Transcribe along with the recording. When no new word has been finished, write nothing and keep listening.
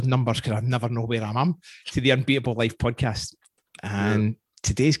numbers because I never know where I am, to the Unbeatable Life podcast. And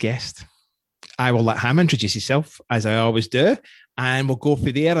today's guest, I will let him introduce himself, as I always do, and we'll go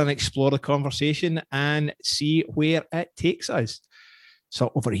through there and explore the conversation and see where it takes us.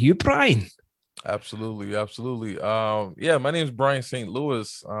 So over to you, Bryan. Absolutely. My name is Bryan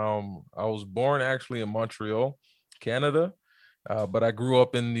Saint-Louis. I was born actually in Montreal, Canada, but I grew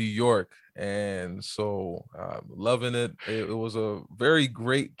up in New York, and so loving it. It was a very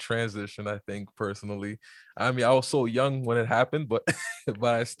great transition, I think, personally. I mean, I was so young when it happened, but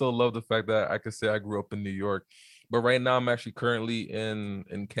but I still love the fact that I could say I grew up in New York. But right now, I'm actually currently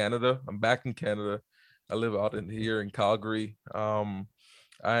in Canada. I'm back in Canada. I live out in here in Calgary. I'm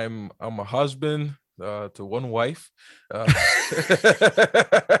a husband to one wife.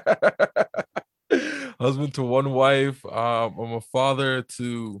 Husband to one wife. I'm a father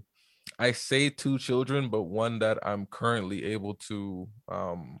to, I say, two children, but one that I'm currently able to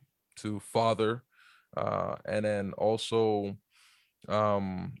father. And then also,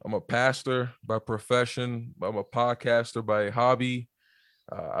 I'm a pastor by profession. I'm a podcaster by hobby.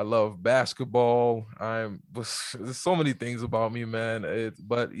 I love basketball. There's so many things about me, man.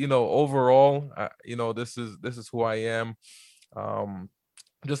 But overall, this is who I am. Um,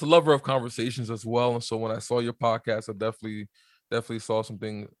 just a lover of conversations as well. And so when I saw your podcast, I definitely saw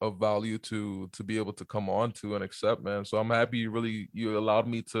something of value to be able to come on to and accept, man. So I'm happy you allowed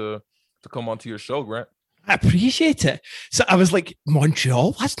me to come onto your show, Grant. I appreciate it. So I was like,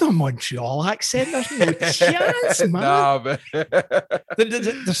 Montreal? That's not a Montreal accent. There's no chance, man. Nah, man.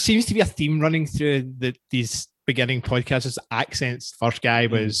 There seems to be a theme running through these beginning podcasts. It's accents. First guy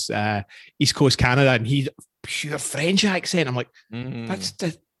was East Coast Canada, and he's pure French accent. I'm like, that's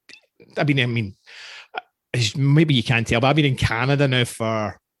the. I mean, maybe you can't tell, but I've been in Canada now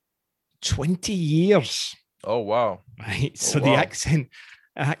for 20 years. Oh wow! Right, so the accent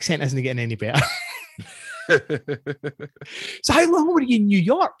isn't getting any better. So how long were you in New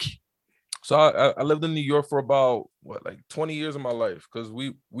York? So I lived in New York for about 20 years of my life, because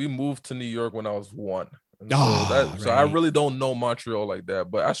we moved to New York when I was 1. So I really don't know Montreal like that.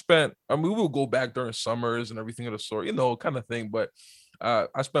 But we will go back during summers and everything of the sort, kind of thing. But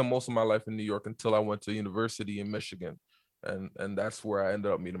I spent most of my life in New York until I went to university in Michigan. And that's where I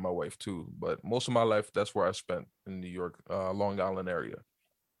ended up meeting my wife too. But most of my life, that's where I spent, in New York, Long Island area.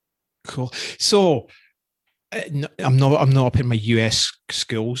 Cool. So I'm not up in my US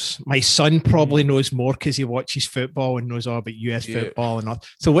schools. My son probably knows more because he watches football and knows all about US football and all.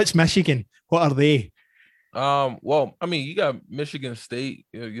 So what's Michigan? What are they? Well, I mean, you got Michigan State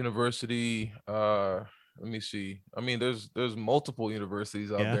University. Let me see. I mean, there's multiple universities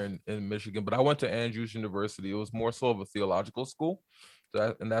out there in Michigan, but I went to Andrews University. It was more so of a theological school,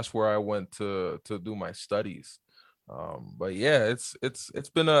 and that's where I went to do my studies. But yeah, it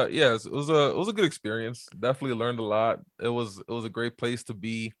was a good experience. Definitely learned a lot. It was a great place to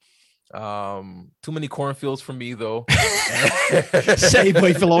be. Too many cornfields for me though. Save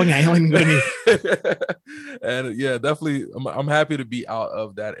way for Long Island, and yeah, definitely I'm happy to be out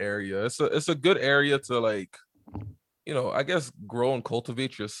of that area. It's a good area to I guess grow and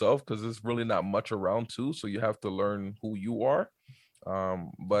cultivate yourself, because there's really not much around too, so you have to learn who you are.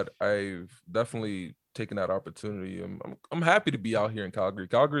 But I've definitely taken that opportunity. I'm happy to be out here in Calgary.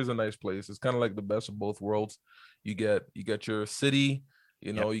 Calgary is a nice place. It's kind of like the best of both worlds. You get your city,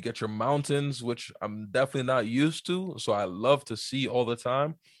 you get your mountains, which I'm definitely not used to, so I love to see all the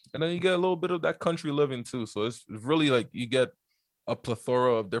time. And then you get a little bit of that country living too. So it's really like you get a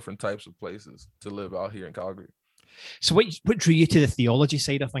plethora of different types of places to live out here in Calgary. So what drew you to the theology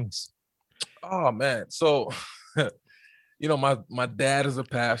side of things? Oh man, so my dad is a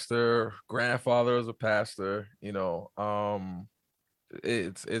pastor, grandfather is a pastor,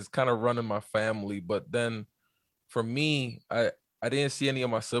 it's kind of running my family. But then for me, I didn't see any of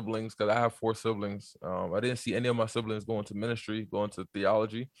my siblings, because I have 4 siblings. I didn't see any of my siblings going to ministry, going to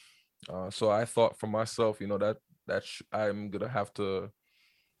theology. So I thought for myself, I'm going to have to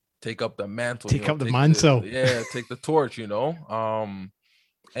take up the mantle. Take up the mantle. Take the torch, And,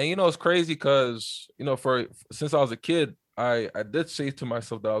 it's crazy because, since I was a kid, I did say to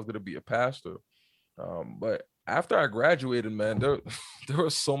myself that I was going to be a pastor. But after I graduated, man, there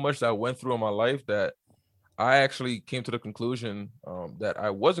was so much that I went through in my life that I actually came to the conclusion that I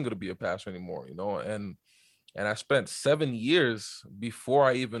wasn't going to be a pastor anymore, and I spent 7 years before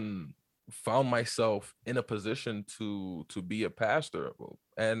I even found myself in a position to be a pastor.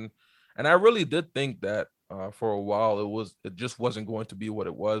 And I really did think that for a while it just wasn't going to be what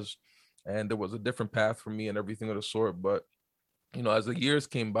it was, and there was a different path for me and everything of the sort. But as the years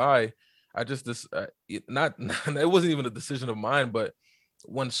came by, I just it wasn't even a decision of mine, but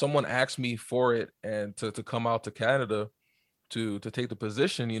when someone asked me for it and to come out to Canada to take the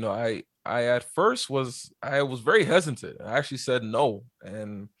position, you know, I at first was very hesitant. I actually said no,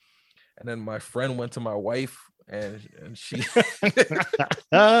 and then my friend went to my wife, and she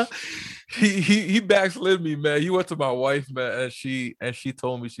he backslid me, man. He went to my wife, man, and she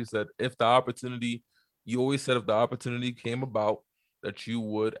told me, she said, if the opportunity, you always said if the opportunity came about that you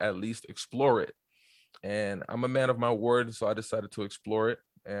would at least explore it. And I'm a man of my word, so I decided to explore it.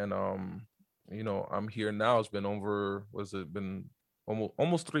 And you know, I'm here now. It's been been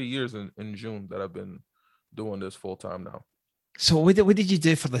almost 3 years in June that I've been doing this full time now. So what did you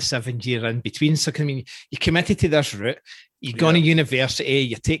do for the 7 year in between? So I mean, you committed to this route, you've gone to university,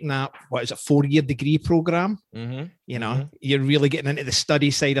 you're taking that, what is it, 4 year degree program? Mm-hmm. You know, you're really getting into the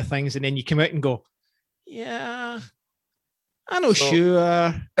study side of things, and then you come out and go, yeah, I'm not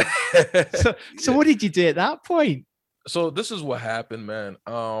sure. So what did you do at that point? So this is what happened, man.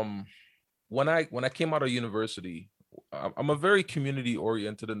 When I came out of university, I'm a very community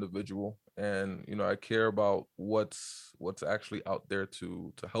oriented individual, and you know, I care about what's actually out there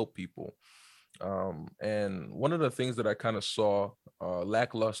to help people. And one of the things that I kind of saw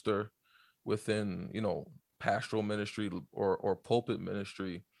lackluster within, you know, pastoral ministry or pulpit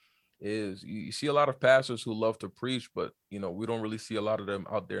ministry is you see a lot of pastors who love to preach, but you know, we don't really see a lot of them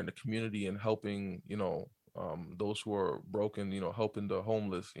out there in the community and helping, you know, those who are broken, you know, helping the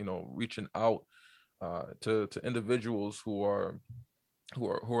homeless, you know, reaching out to individuals who are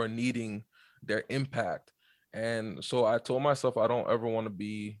needing their impact. And so I told myself I don't ever want to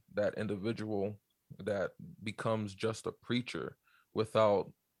be that individual that becomes just a preacher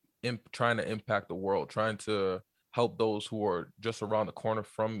without trying to impact the world, trying to help those who are just around the corner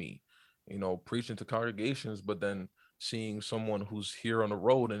from me, you know, preaching to congregations, but then seeing someone who's here on the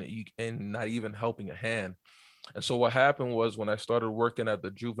road and not even helping a hand. And so what happened was when I started working at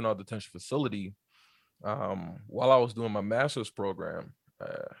the juvenile detention facility, while I was doing my master's program,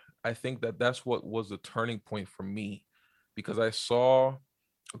 I think that that's what was the turning point for me, because I saw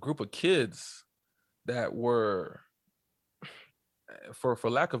a group of kids that were, for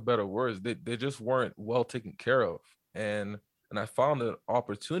lack of better words, they just weren't well taken care of. And I found an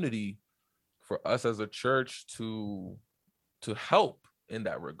opportunity for us as a church to help in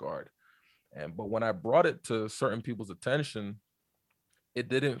that regard. And but when I brought it to certain people's attention, it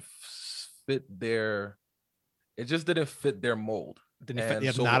didn't fit their it just didn't fit their mold. Didn't fit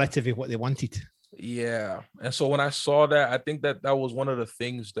their narrative of what they wanted. Yeah. And so when I saw that, I think that that was one of the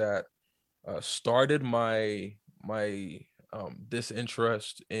things that started my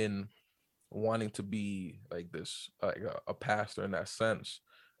disinterest in wanting to be like this, like a pastor in that sense.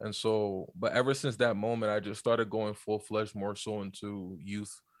 And so, but ever since that moment, I just started going full-fledged more so into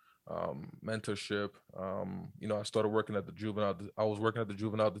youth mentorship. You know, I started working at I was working at the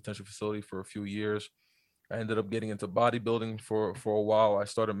juvenile detention facility for a few years. I ended up getting into bodybuilding for a while. I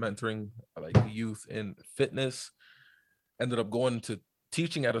started mentoring like youth in fitness. Ended up going to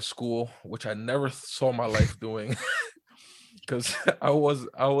teaching at a school, which I never saw my life doing, because I was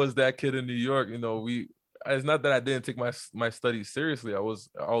that kid in New York. You know, it's not that I didn't take my studies seriously. I was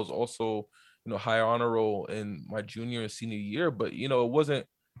also, you know, high honor roll in my junior and senior year, but you know,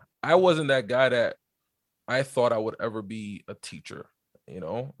 I wasn't that guy that I thought I would ever be a teacher, you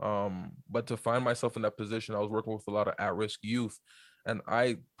know. But to find myself in that position, I was working with a lot of at-risk youth, and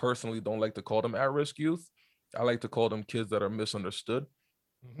I personally don't like to call them at-risk youth. I like to call them kids that are misunderstood,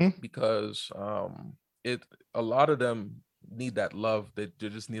 because it a lot of them need that love. They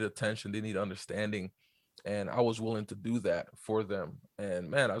just need attention. They need understanding, and I was willing to do that for them. And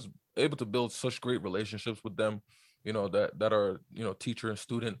man, I was able to build such great relationships with them, you know, that are, you know, teacher and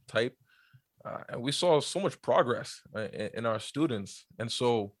student type. And we saw so much progress in our students. And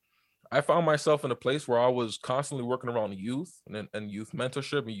so I found myself in a place where I was constantly working around youth and youth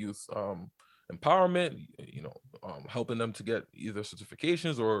mentorship and youth empowerment, you know, helping them to get either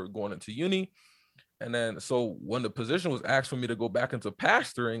certifications or going into uni. And then, so when the position was asked for me to go back into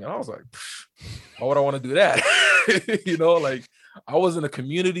pastoring, I was like, why would I want to do that? You know, like I was in a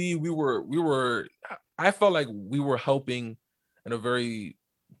community. I felt like we were helping in a very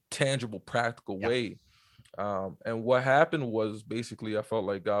tangible, practical way. And what happened was basically I felt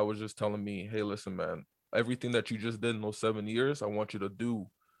like God was just telling me, hey, listen, man, everything that you just did in those 7 years, I want you to do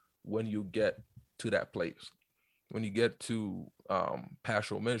when you get to that place, when you get to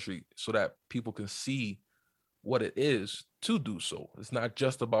pastoral ministry, so that people can see what it is to do so. It's not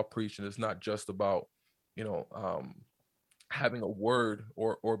just about preaching. It's not just about, you know, having a word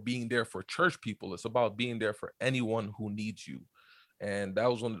or being there for church people. It's about being there for anyone who needs you. And that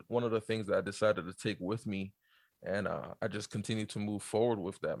was one of the things that I decided to take with me And I just continue to move forward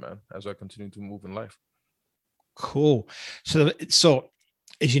with that, man, as I continue to move in life. Cool. So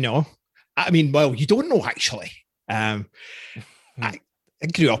as you know, I mean, well, you don't know actually. I, I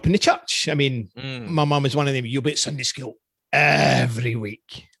grew up in the church. I mean, my mum was one of them. You'll be at Sunday school every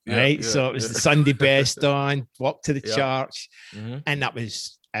week, right? Yeah, so it was the Sunday best on, walk to the church, and that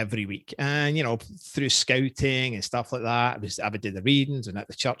was every week. And through scouting and stuff like that, I would do the readings and at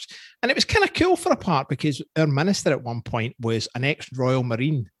the church, and it was kind of cool for a part because our minister at one point was an ex-Royal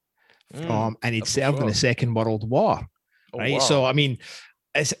Marine and he'd served in the Second World War, right? Wow. So I mean,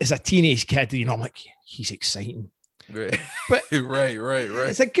 as a teenage kid, I'm like, he's exciting. Right. But right.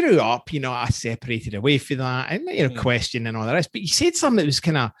 As I grew up, I separated away from that and questioning and all the rest. But you said something that was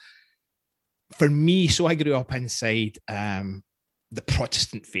kind of for me. So I grew up inside the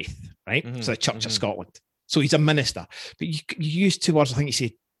Protestant faith, right? So the Church of Scotland. So he's a minister, but you used two words. I think you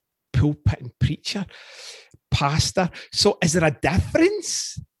said pulpit and preacher, pastor. So is there a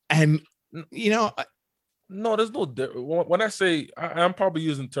difference? No, there's no difference. When I say, I'm probably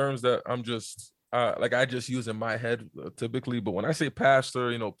using terms that I'm just I just use in my head typically. But when I say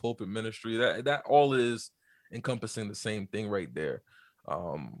pastor, pulpit ministry, that all is encompassing the same thing right there.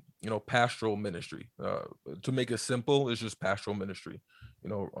 Pastoral ministry. To make it simple, it's just pastoral ministry.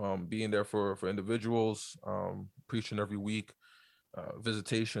 Being there for individuals, preaching every week,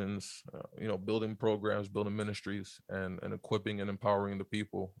 visitations, building programs, building ministries, and equipping and empowering the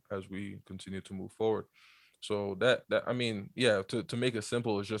people as we continue to move forward. So that I mean, yeah, to make it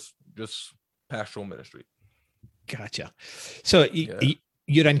simple, is just pastoral ministry. Gotcha. So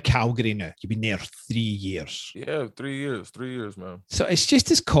you're in Calgary now. You've been there 3 years. Yeah, 3 years. 3 years, man. So it's just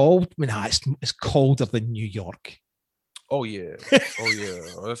as cold. I mean, it's colder than New York. Oh yeah.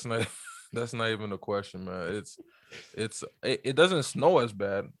 That's not even a question, man. It doesn't snow as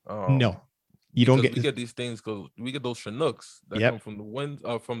bad. No, you don't get. We get these things because we get those Chinooks that come from the winds,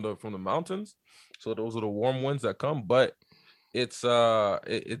 from the mountains. So those are the warm winds that come, but it's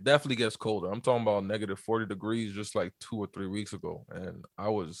it definitely gets colder. I'm talking about negative 40 degrees just like 2 or 3 weeks ago, and I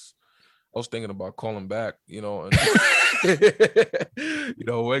was thinking about calling back, and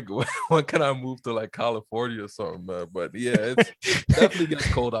when can I move to like California or something, man? But yeah, it's definitely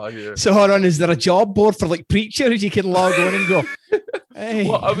gets cold out here. So hold on, is there a job board for like preachers you can log on and go? Hey,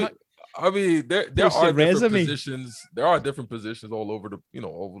 well, I mean, there are different positions. There are different positions all over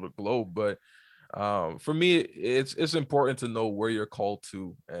over the globe, but for me, it's important to know where you're called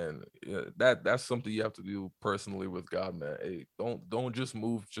to, and that's something you have to do personally with God, man. Hey, don't just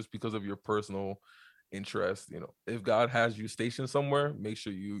move just because of your personal interest. If God has you stationed somewhere, make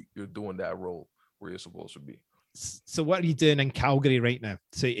sure you're doing that role where you're supposed to be. So what are you doing in Calgary right now?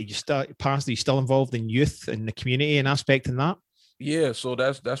 So you still involved in youth and the community and aspect in that? Yeah, so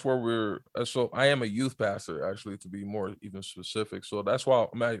that's where so I am a youth pastor, actually, to be more even specific. So that's why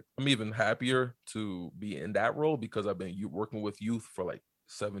I'm even happier to be in that role, because I've been working with youth for like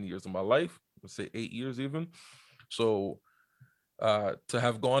 7 years of my life, let's say 8 years even. So to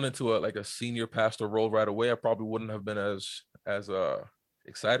have gone into a senior pastor role right away, I probably wouldn't have been as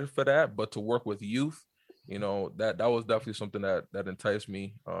excited for that. But to work with youth, that was definitely something that enticed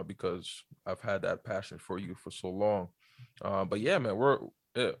me, because I've had that passion for youth for so long. But yeah, man,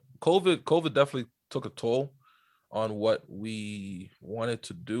 COVID definitely took a toll on what we wanted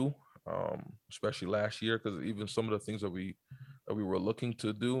to do, especially last year, because even some of the things that we were looking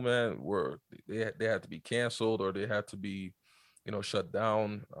to do, man, they had to be canceled, or they had to be, shut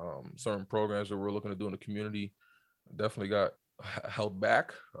down. Certain programs that we're looking to do in the community definitely got held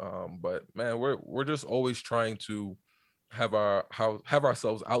back. But man, we're just always trying to have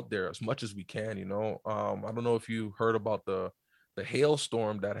ourselves out there as much as we can. I don't know if you heard about the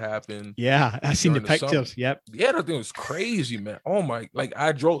hailstorm that happened. Yeah, I seen the pictures. Summer. Yep. Yeah, that thing was crazy, man. Oh my!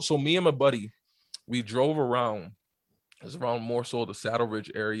 I drove. So me and my buddy, we drove around. It's around more so the Saddle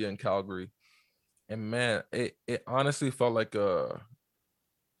Ridge area in Calgary, and man, it honestly felt like a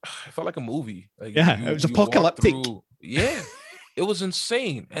movie. Like, yeah, it was apocalyptic. Yeah, it was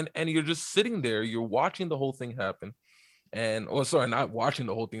insane. And you're just sitting there, you're watching the whole thing happen. And not watching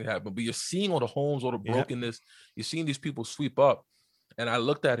the whole thing happen, but you're seeing all the homes, all the brokenness. You're seeing these people sweep up. And I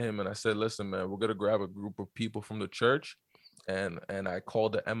looked at him and I said, listen, man, we're gonna grab a group of people from the church. And I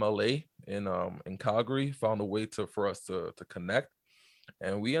called the MLA in Calgary, found a way for us to connect.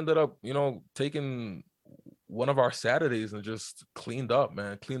 And we ended up, taking one of our Saturdays and just cleaned up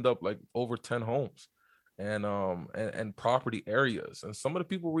like over 10 homes and property areas. And some of the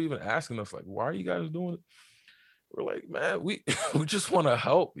people were even asking us, like, why are you guys doing it? We're like, man, we we just want to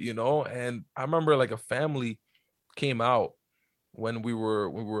help, And I remember like a family came out when we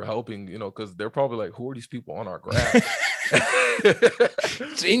were helping, you know, because they're probably like, who are these people on our grass?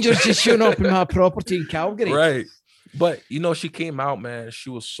 Strangers just showing up in my property in Calgary. Right. But you know, she came out, man. She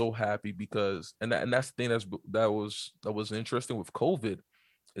was so happy because, and that's the thing that was interesting with COVID,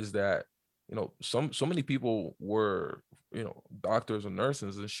 is that, you know, so many people were, you know, doctors and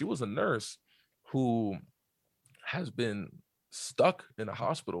nurses, and she was a nurse who has been stuck in a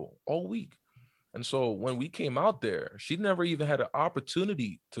hospital all week. And so when we came out there, she never even had an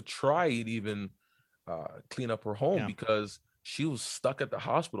opportunity to try and even clean up her home because she was stuck at the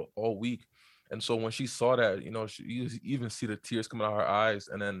hospital all week. And so when she saw that, you know, you even see the tears coming out of her eyes.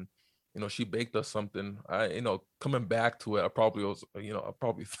 And then, you know, she baked us something. You know, coming back to it, I probably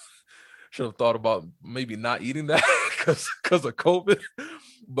should have thought about maybe not eating that because of COVID.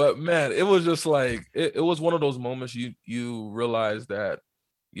 But man, it was just like, it was one of those moments you realize that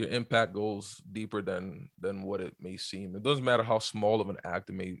your impact goes deeper than what it may seem. It doesn't matter how small of an act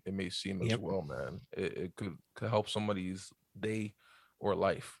it may seem as well, man. It could help somebody's day or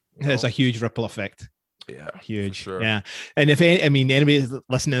life. It's a huge ripple effect. Yeah, huge. Sure. Yeah, and if anybody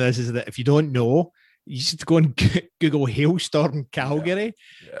listening to this is that if you don't know, you just go and Google hailstorm Calgary.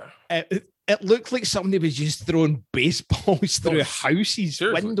 Yeah. It looked like somebody was just throwing baseballs through houses,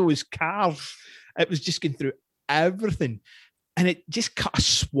 seriously. Windows, cars. It was just going through everything. And it just cut a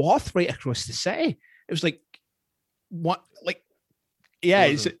swath right across the city. It was like, what? Like, yeah,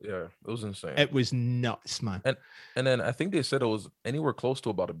 it was insane. It was nuts, man. And then I think they said it was anywhere close to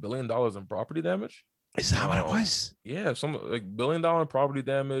about $1 billion in property damage. Is that what it was? Yeah, some like $1 billion property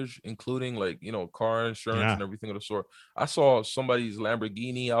damage, including like, you know, car insurance and everything of the sort. I saw somebody's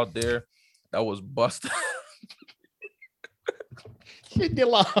Lamborghini out there that was busted. Should you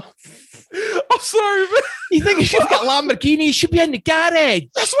laugh? I'm sorry, man. You think you should get Lamborghini? You should be in the garage.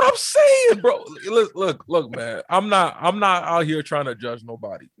 That's what I'm saying, bro. Look, man. I'm not out here trying to judge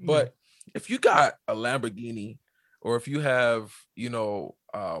nobody. But if you got a Lamborghini, or if you have, you know,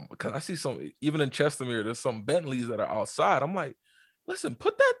 because I see some, even in Chestermere, there's some Bentleys that are outside. I'm like, listen,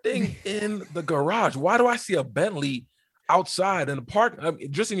 put that thing in the garage. Why do I see a Bentley outside in the park,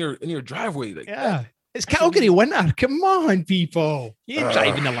 just in your driveway? Like, it's Calgary winter. Come on, people. You ain't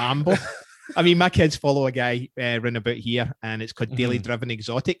driving a Lambo. I mean, my kids follow a guy running about here, and it's called Daily Driven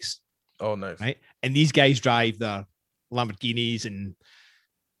Exotics. Oh, nice. Right? And these guys drive their Lamborghinis and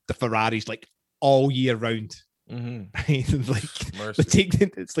the Ferraris like all year round. Right? Like they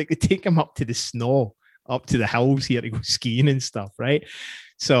take them up to the snow, up to the hills here to go skiing and stuff, right?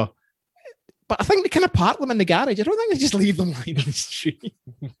 So, but I think they kind of park them in the garage. I don't think they just leave them lying in the street.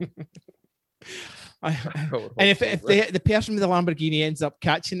 And if the person with the Lamborghini ends up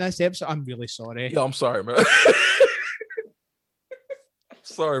catching this episode, I'm really sorry. Yeah, I'm sorry, man.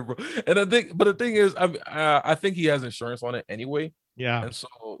 Sorry, bro. And the thing is, I think he has insurance on it anyway. Yeah. And so,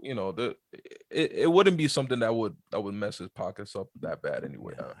 you know, it wouldn't be something that would mess his pockets up that bad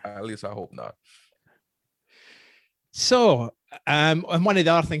anyway. At least I hope not. So, and one of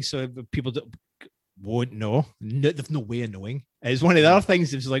the other things, so people won't know, they've no way of knowing, is one of the other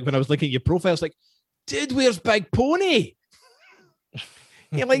things is like when I was looking at your profile, it's like, dude, where's Big Pony?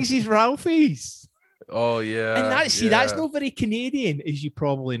 He likes his Ralphies. Oh yeah. And that's not very Canadian, as you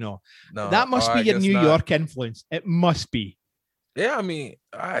probably know. No, that must be your New York influence. It must be. Yeah, I mean,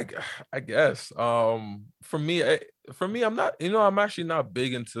 I guess. For me, I'm not. You know, I'm actually not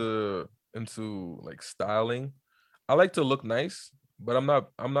big into like styling. I like to look nice, but I'm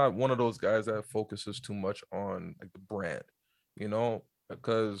not one of those guys that focuses too much on like the brand. You know,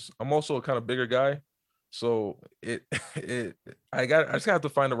 because I'm also a kind of bigger guy, so I just have to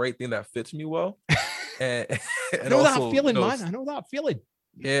find the right thing that fits me well. And I know also, that feeling, man. I know that feeling.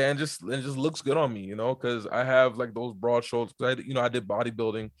 Yeah, and just looks good on me, you know, because I have like those broad shoulders. I did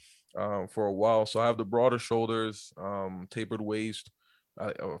bodybuilding for a while, so I have the broader shoulders, tapered waist.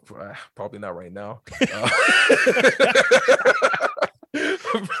 Probably not right now.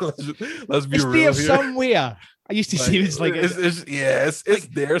 Let's be real here. Somewhere. I used to see it's like it's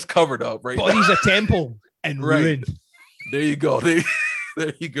there. It's covered up, right? Body's a temple and ruined. There you go. There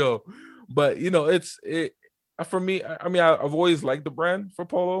you go. But you know, it for me. I mean, I've always liked the brand for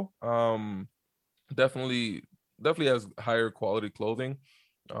Polo. Definitely has higher quality clothing.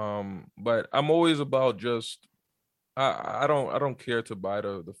 But I'm always about just I don't care to buy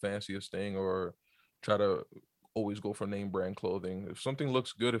the fanciest thing or try to always go for name brand clothing. If something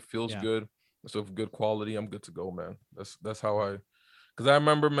looks good, it feels good, it's of good quality, I'm good to go, man. That's how because I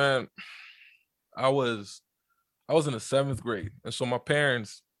remember, man, I was in the 7th grade, and so my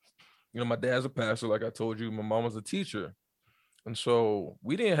parents, you know, my dad's a pastor, like I told you, my mom was a teacher, and so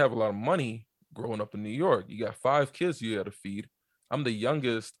we didn't have a lot of money growing up in New York. You got 5 kids you had to feed, I'm the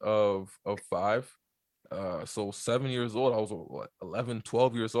youngest of 5. So 7 years old. I was what, 11,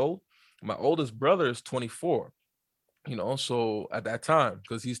 12 years old. My oldest brother is 24. So at that time,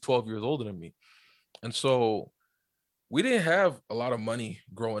 because he's 12 years older than me, and so we didn't have a lot of money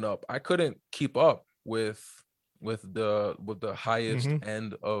growing up. I couldn't keep up with the highest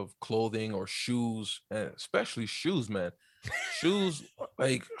end of clothing or shoes, and especially shoes, man. Shoes,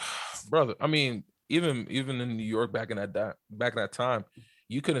 like, brother. I mean, even in New York back in that time,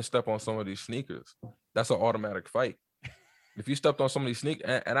 you couldn't step on some of these sneakers. That's an automatic fight. If you stepped on some of these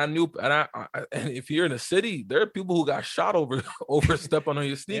sneakers, and I knew, and if you're in a city, there are people who got shot over stepping on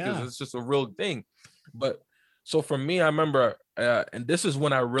your sneakers. Yeah. It's just a real thing. But so for me, I remember, and this is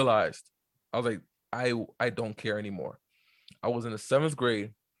when I realized, I was like, I don't care anymore. I was in the 7th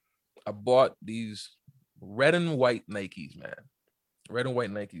grade. I bought these red and white Nikes, man. Red and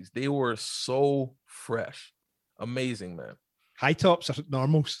white Nikes. They were so fresh. Amazing, man. High tops or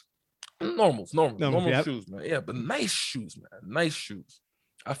normals? Normal yep. Shoes, man. Yeah, but nice shoes, man. Nice shoes.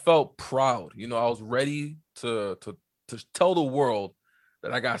 I felt proud. I was ready to tell the world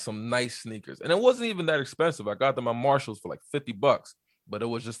that I got some nice sneakers. And it wasn't even that expensive. I got them at Marshall's for like $50, but it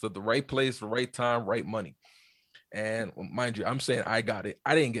was just at the right place, the right time, right money. And mind you, I'm saying I got it.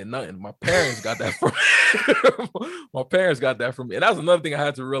 I didn't get nothing. My parents got that from me. My parents got that from me. And that's another thing I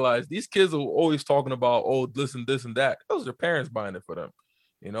had to realize. These kids are always talking about, oh, this and that. Those are their parents buying it for them.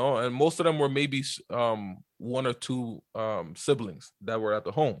 And most of them were maybe 1 or 2 siblings that were at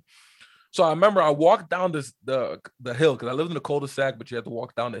the home. So I remember I walked down the hill, because I lived in the cul-de-sac, but you had to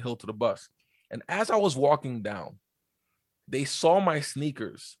walk down the hill to the bus. And as I was walking down, they saw my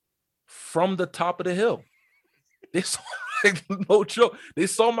sneakers from the top of the hill. They saw, like, no joke. They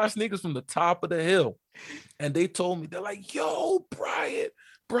saw my sneakers from the top of the hill, and they told me, they're like, "Yo,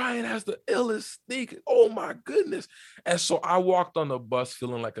 Bryan has the illest sneakers. Oh my goodness!" And so I walked on the bus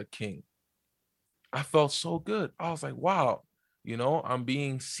feeling like a king. I felt so good. I was like, "Wow, I'm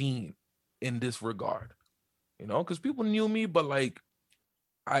being seen in this regard." Because people knew me, but like,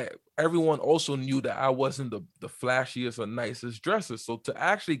 everyone also knew that I wasn't the flashiest or nicest dresser. So to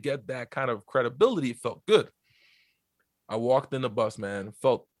actually get that kind of credibility felt good. I walked in the bus, man.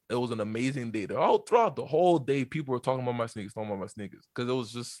 It was an amazing day. Throughout the whole day, people were talking about my sneakers, because it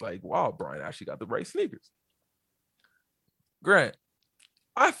was just like, wow, Bryan actually got the right sneakers. Grant,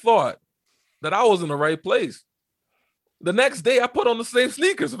 I thought that I was in the right place. The next day, I put on the same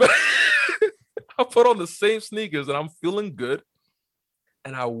sneakers, man. I put on the same sneakers, and I'm feeling good.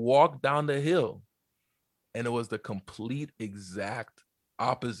 And I walked down the hill, and it was the complete exact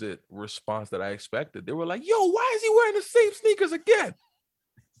opposite response that I expected. They were like, "Yo, why is he wearing the same sneakers again?"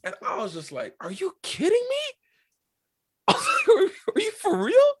 And I was just like, "Are you kidding me?" I was like, "Are you for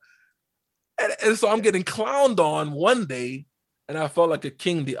real?" And so I'm getting clowned on one day, and I felt like a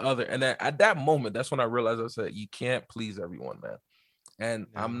king the other. And at that moment, that's when I realized, I said, you can't please everyone, man. And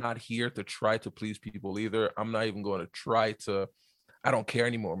no. I'm not here to try to please people either. I'm not even going to try to, I don't care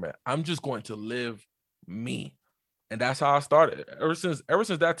anymore, man. I'm just going to live me. And that's how I started. Ever since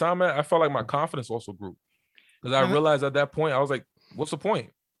that time, man, I felt like my confidence also grew. Because I realized at that point, I was like, what's the point?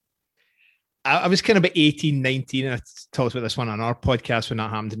 I was kind of about 18, 19, and I talked about this one on our podcast when that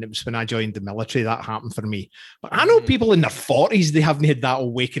happened, and it was when I joined the military that happened for me. But I know people in their 40s, they haven't had that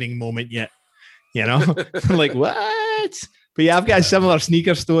awakening moment yet, like, what? But yeah, I've got a similar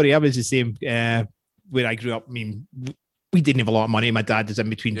sneaker story. I was the same where I grew up. I mean, we didn't have a lot of money. My dad is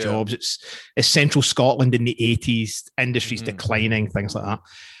in between jobs. It's central Scotland in the 80s. Industry's declining, things like that.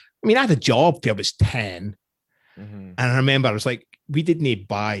 I mean, I had a job till I was 10. And I remember I was like, we didn't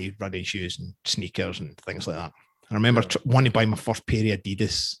buy running shoes and sneakers and things like that. I remember wanting to buy my first pair of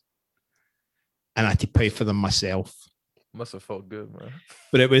Adidas, and I had to pay for them myself. Must have felt good, man.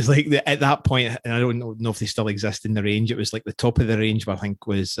 But it was like at that point, and I don't know if they still exist in the range. It was like the top of the range, I think,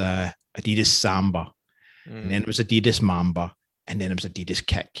 was Adidas Samba. And then it was Adidas Mamba, and then it was Adidas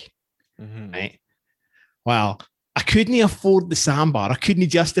Kick. Right? Well, I couldn't afford the Samba. I couldn't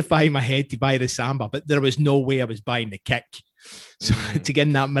justify my head to buy the Samba, but there was no way I was buying the Kick. So to get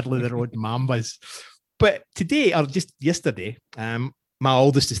in that middle of the road Mambas. But today, or just yesterday, my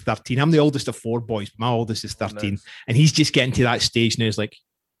oldest is 13. I'm the oldest of 4 boys. But my oldest is 13. Nice. And he's just getting to that stage now. He's like,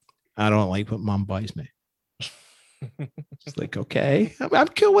 I don't like what mom buys me. It's like, okay, I'm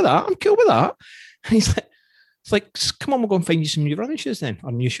cool with that. And he's like, it's like, come on, we'll go and find you some new running shoes then,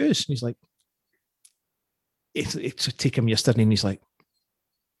 or new shoes. And he's like, it's take him yesterday, and he's like,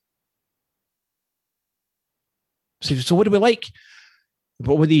 so what do we like?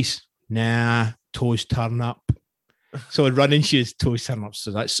 What were these? Nah, toes turn up. So running shoes, toes turn up. So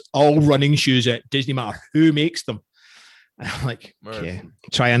that's all running shoes. It doesn't matter who makes them. And I'm like, okay, Mercy.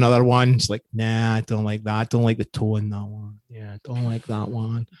 try another one. It's like, nah, I don't like that. I don't like the tone, that one. Yeah, I don't like that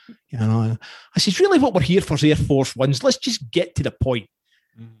one. You know, I said, really what we're here for is Air Force Ones. Let's just get to the point.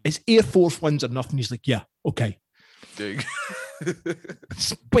 Is Air Force Ones enough? And he's like, yeah, okay. Dig.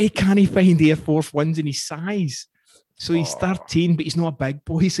 But he can't find Air Force Ones in his size. So he's 13, but he's not a big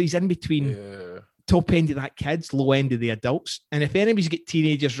boy. So he's in between top end of that kids, low end of the adults. And if anybody's got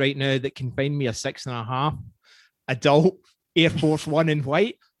teenagers right now that can find me a 6.5 adult Air Force One in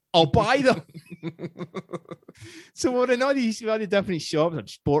white, I'll buy them. So we're in all these different shops, and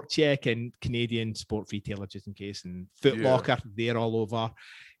Sport Check and Canadian sport retailer, just in case, and Foot Locker, they're all over.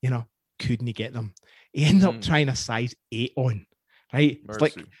 You know, couldn't get them. He ended up trying a size 8 on, right? Mercy. It's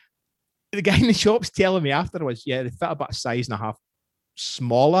like the guy in the shop's telling me afterwards, yeah, they fit about a size and a half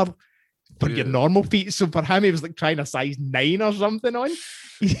smaller for your normal feet. So for him, he was like trying a size 9 or something on.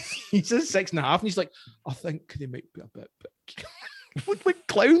 He says 6.5, and he's like, I think they might be a bit big. With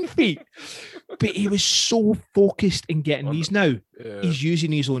clown feet. But he was so focused in getting these now. He's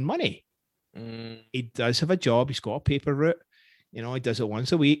using his own money. He does have a job. He's got a paper route. You know, he does it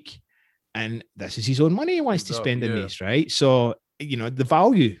once a week. And this is his own money he wants to spend in these, right? So, you know, the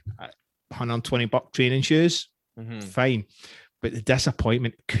value, $120 training shoes, fine. But the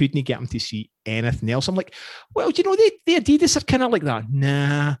disappointment, couldn't get him to see anything else. I'm like, well, you know, the Adidas are kind of like that.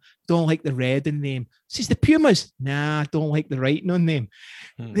 Nah, don't like the red in them. Says the Pumas. Nah, don't like the writing on them.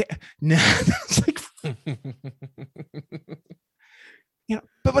 Nah, it's like, you know,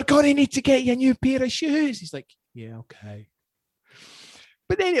 but we're going to need to get you a new pair of shoes. He's like, yeah, okay.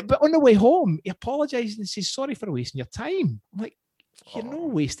 But on the way home, he apologizes and says, sorry for wasting your time. I'm like, you're not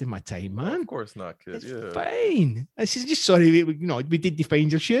wasting my time, man. Of course not, kid. It's fine. I said, just sorry, we did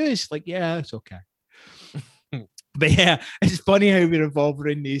find your shoes. Like, yeah, it's okay. But yeah, it's funny how we're involved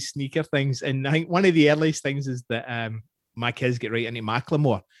in these sneaker things. And I think one of the earliest things is that my kids get right into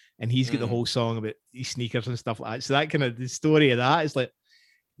Macklemore, and he's got the whole song about these sneakers and stuff like that. So that kind of the story of that is like,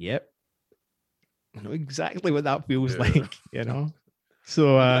 yep, I know exactly what that feels like, you know.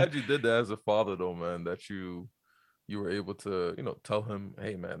 So I'm glad you did that as a father, though, man. That you were able to, you know, tell him,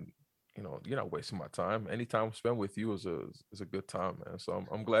 hey, man, you know, you're not wasting my time. Any time spent with you is a good time, man. So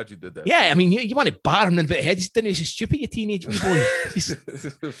I'm glad you did that. Yeah, I mean, you want to bar him in the head. He's stupid, you teenage boy.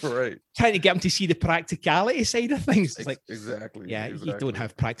 Right. Trying to get him to see the practicality side of things. It's like, exactly. Yeah, exactly. You don't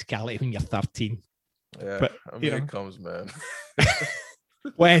have practicality when you're 13. Yeah, but, I mean, it comes, man.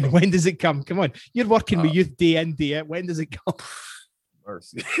 When does it come? Come on. You're working with youth day in, day out. When does it come?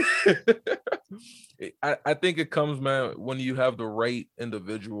 Mercy. I think it comes, man, when you have the right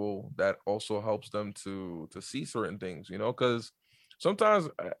individual that also helps them to see certain things, you know, because sometimes,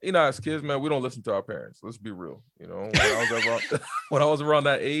 you know, as kids, man, we don't listen to our parents. Let's be real. You know, when I was around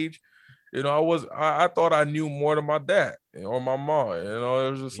that age, you know, I thought I knew more than my dad or my mom. You know,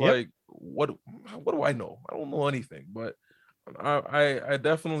 it was just like, what do I know? I don't know anything. But I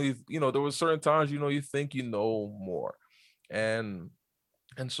definitely, you know, there were certain times, you know, you think you know more.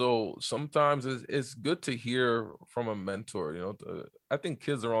 And so sometimes it's good to hear from a mentor, you know. I think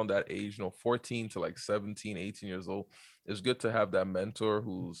kids around that age, you know, 14 to like 17, 18 years old, it's good to have that mentor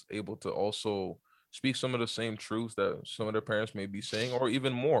who's able to also speak some of the same truths that some of their parents may be saying, or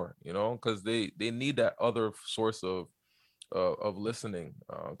even more, you know, because they need that other source of listening,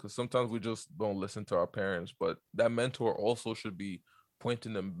 because sometimes we just don't listen to our parents, but that mentor also should be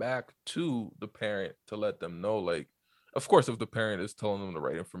pointing them back to the parent to let them know, like, of course, if the parent is telling them the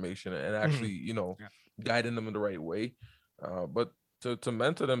right information and actually, you know, guiding them in the right way, but to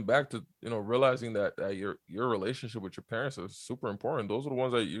mentor them back to, you know, realizing that your relationship with your parents is super important. Those are the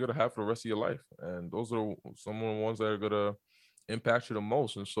ones that you're gonna have for the rest of your life, and those are some of the ones that are gonna impact you the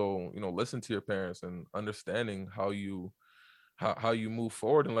most. And so, you know, listen to your parents and understanding how you move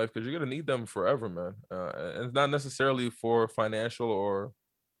forward in life, because you're gonna need them forever, man. And it's not necessarily for financial or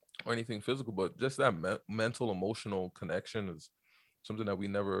anything physical, but just that mental, emotional connection is something that we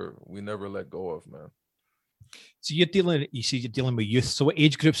never let go of, man. So you say you're dealing with youth. So what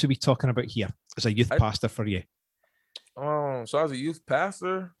age groups are we talking about here as a youth pastor for you? So as a youth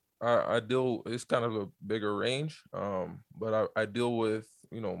pastor, I deal, it's kind of a bigger range. But I deal with,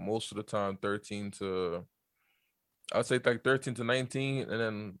 you know, most of the time 13 to, I'd say like 13 to 19. And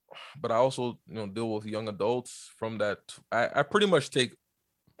then, but I also, you know, deal with young adults from that. I pretty much take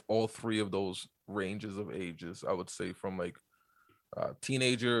all three of those ranges of ages, I would say, from like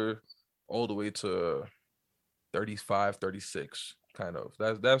teenager all the way to 35, 36, kind of.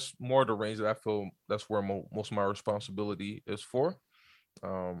 That's more the range that I feel that's where most of my responsibility is for.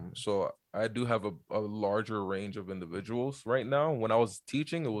 So I do have a larger range of individuals right now. When I was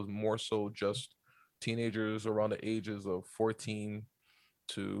teaching, it was more so just teenagers around the ages of 14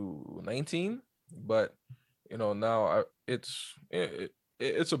 to 19. But now it's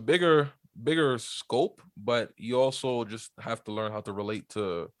a bigger scope, but you also just have to learn how to relate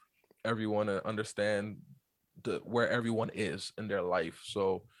to everyone and understand where everyone is in their life.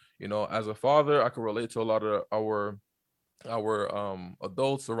 So as a father, I can relate to a lot of our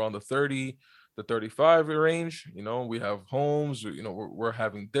adults around the 30 to 35 range. We have homes, we're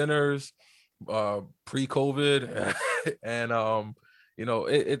having dinners pre-COVID and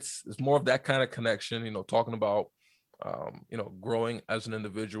it's more of that kind of connection, talking about growing as an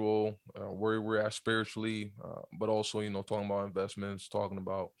individual, where we're at spiritually, but also talking about investments, talking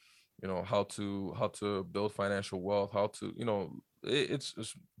about how to build financial wealth, how to it's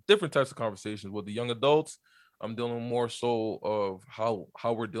different types of conversations. With the young adults, I'm dealing more so of how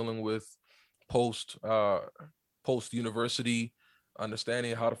we're dealing with post university,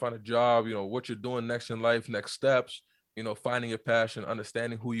 understanding how to find a job, what you're doing next in life, next steps, finding your passion,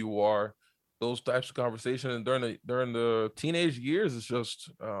 understanding who you are, those types of conversations. And during the teenage years, it's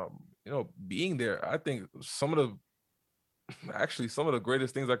just being there. I think some of the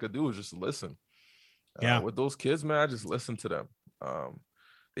greatest things I could do is just listen. With those kids, man, I just listen to them.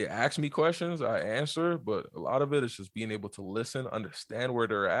 They ask me questions, I answer, but a lot of it is just being able to listen, understand where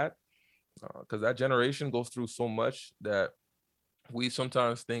they're at, because that generation goes through so much that we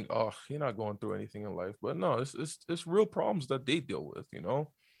sometimes think, oh, you're not going through anything in life. But no, it's real problems that they deal with. It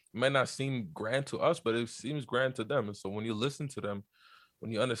might not seem grand to us, but it seems grand to them. And so when you listen to them,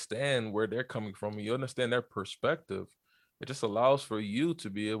 when you understand where they're coming from, you understand their perspective, it just allows for you to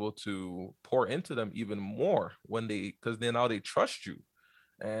be able to pour into them even more because then now they trust you.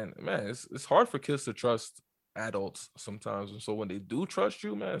 And man, it's hard for kids to trust adults sometimes. And so when they do trust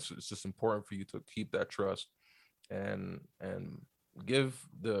you, man, it's just important for you to keep that trust and give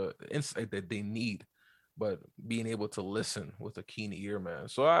the insight that they need, but being able to listen with a keen ear, man.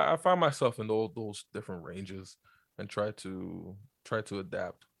 So I find myself in those different ranges and try to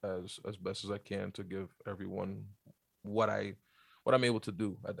adapt as best as I can to give everyone what I'm able to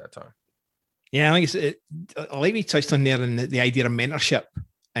do at that time. Yeah, I think I like we touched on there and the idea of mentorship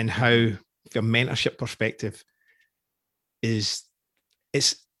and how your mentorship perspective is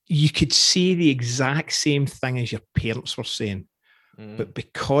you could say the exact same thing as your parents were saying, but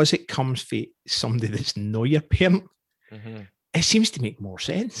because it comes from somebody that's not your parent, it seems to make more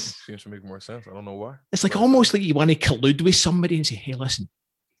sense. I don't know why. It's like almost like you want to collude with somebody and say, hey, listen,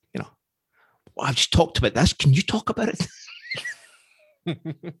 well, I've just talked about this. Can you talk about it?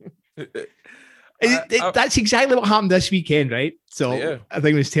 That's exactly what happened this weekend, right? So yeah. I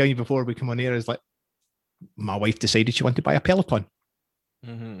think I was telling you before we come on here, is like my wife decided she wanted to buy a Peloton.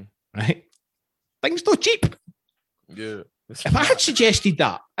 Right? Things not cheap. Yeah. If I had suggested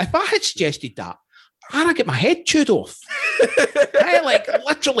that, I'd get my head chewed off.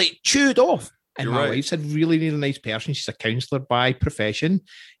 Literally chewed off. And my wife's a really, really nice person. She's a counsellor by profession,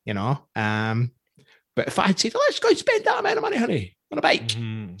 But if I had said, let's go and spend that amount of money, honey, on a bike,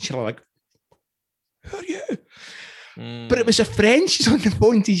 she'd be like, who are you? But it was a friend. She's on the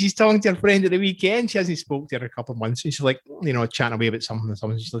phone. She's talking to her friend at the weekend. She hasn't spoken to her in a couple of months. And she's like, chatting away about something.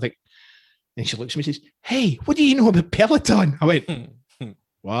 She's like, and she looks at me and says, hey, what do you know about Peloton? I went,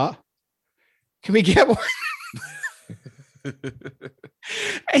 what? Can we get one?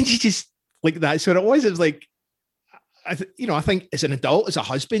 And she just like that. So it was like, I think as an adult, as a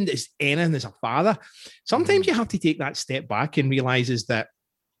husband, as anything, as a father, sometimes you have to take that step back and realize is that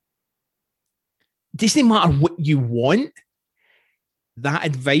it doesn't matter what you want, that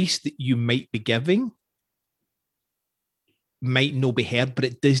advice that you might be giving might not be heard, but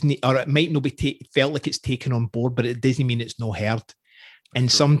it doesn't, or it might not be felt like it's taken on board, but it doesn't mean it's not heard.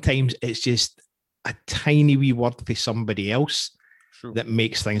 And sometimes it's just a tiny wee word for somebody else that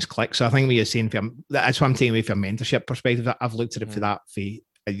makes things click. So I think what you're saying, that's what I'm taking away from a mentorship perspective. I've looked at it for that, for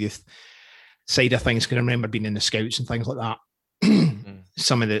a youth side of things. Because I remember being in the scouts and things like that.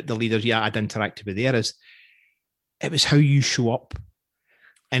 Some of the leaders, I'd interacted with there, it was how you show up.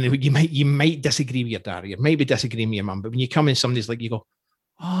 And you might disagree with your dad, or you might be disagreeing with your mum, but when you come in, somebody's like, you go,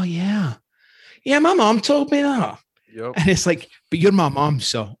 oh yeah, my mum told me that. Yep. And it's like, but you're my mum,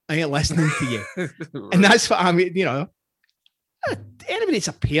 so I ain't listening to you. Right. And that's what I mean, anybody that's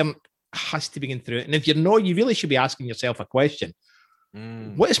a parent has to be going through it. And if you're not, you really should be asking yourself a question.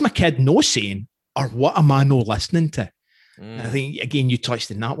 What is my kid not saying, or what am I not listening to? And I think, again, you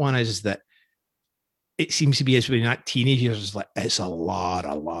touched on that one, is that it seems to be as when that teenagers is like, it's a lot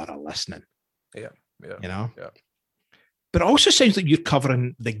of listening. Yeah. Yeah. But it also sounds like you're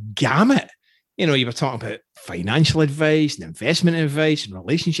covering the gamut. You were talking about financial advice and investment advice and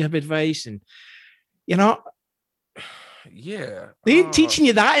relationship advice. And You know? Yeah. They ain't teaching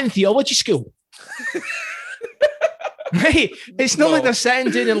you that in theology school. Right? It's not like they're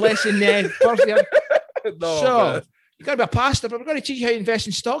sitting doing a lesson there. No, so, man. you got to be a pastor, but we're going to teach you how to invest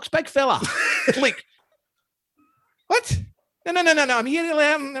in stocks, big fella. Like, what? No. I'm here to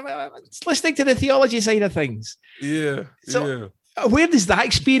learn. Let's stick to the theology side of things. Yeah. So, where does that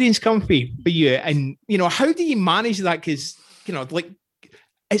experience come from for you? And, how do you manage that? Because, like,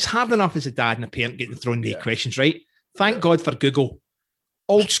 it's hard enough as a dad and a parent getting thrown the questions, right? Thank God for Google.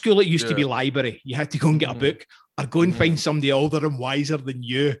 Old school, it used to be library. You had to go and get a book or go and find somebody older and wiser than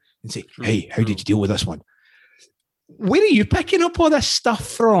you and say, hey, how did you deal with this one? Where are you picking up all this stuff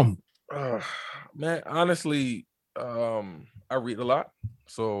from? Man, honestly, I read a lot.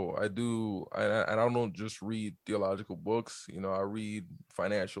 So I do, and I don't just read theological books. I read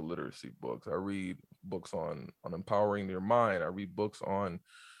financial literacy books. I read books on empowering your mind. I read books on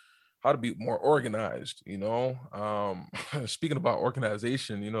how to be more organized. Speaking about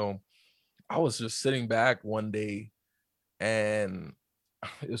organization, I was just sitting back one day, and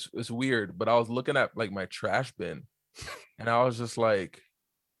it's weird, but I was looking at like my trash bin, and I was just like,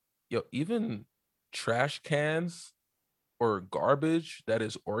 yo, even trash cans or garbage that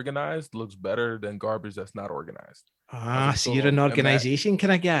is organized looks better than garbage that's not organized. So you're an organization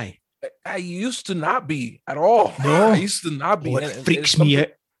kind of guy. I used to not be at all. No, I used to not be. It freaks me out.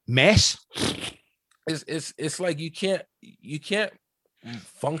 Mess. It's like you can't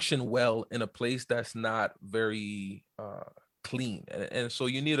function well in a place that's not very clean, and so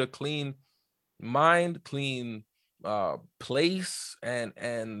you need a clean mind, clean place,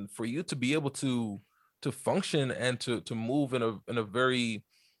 and for you to be able to function and to move in a very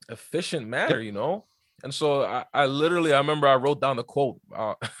efficient manner, And so I literally, I remember I wrote down the quote.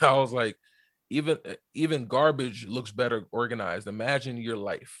 I was like, even garbage looks better organized. Imagine your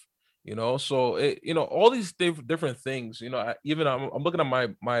life, So all these different things, I'm looking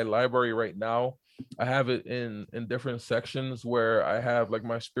at my library right now. I have it in different sections where I have like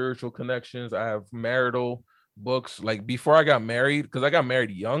my spiritual connections. I have marital books. Like before I got married, because I got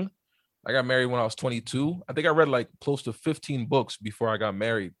married young. I got married when I was 22. I think I read like close to 15 books before I got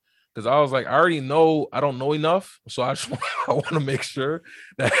married, because I was like, I already know I don't know enough. So I want to make sure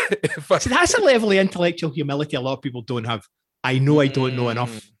that So that's a level of intellectual humility a lot of people don't have. I know I don't know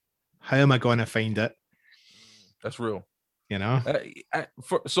enough. How am I going to find it? That's real.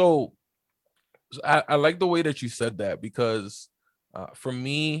 So I like the way that you said that, because for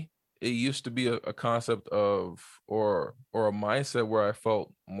me, it used to be a concept of or a mindset where I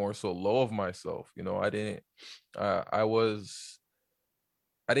felt more so low of myself. I didn't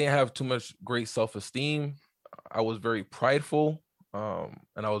have too much great self-esteem. I was very prideful, and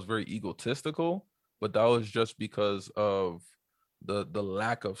I was very egotistical, but that was just because of the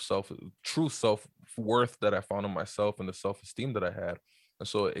lack of true self-worth that I found in myself and the self-esteem that I had. And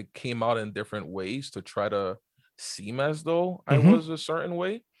so it came out in different ways to try to seem as though I was a certain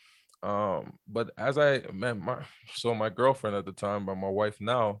way. But as my girlfriend at the time, but my wife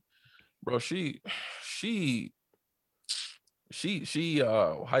now, bro, she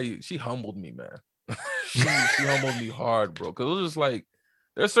humbled me, man. she humbled me hard, bro. Cause it was just like,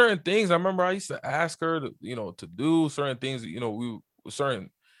 there's certain things I remember I used to ask her to do certain things, certain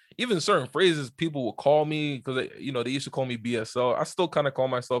phrases people would call me, because they used to call me BSL. I still kind of call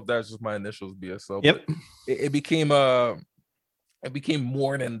myself that. It's just my initials, BSL. Yep. But it became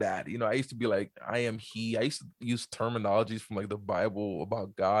more than that. I used to be like, I am he. I used to use terminologies from like the Bible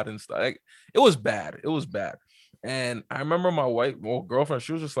about God and stuff. Like, it was bad. And I remember my girlfriend,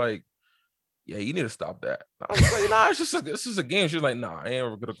 she was just like, yeah, you need to stop that. I was like, nah, this is a game. She was like, nah, I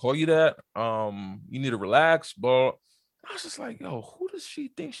ain't gonna call you that. You need to relax. But I was just like, yo, who does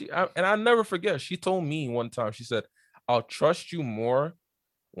she think and I never forget. She told me one time, she said, I'll trust you more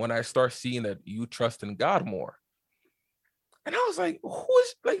when I start seeing that you trust in God more. And I was like,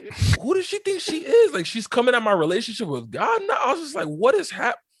 who does she think she is? Like, she's coming at my relationship with God now. I was just like, what is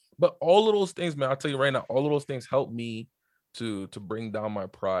happening? But all of those things, man, I'll tell you right now, all of those things helped me to bring down my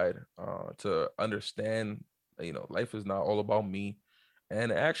pride, to understand, life is not all about me,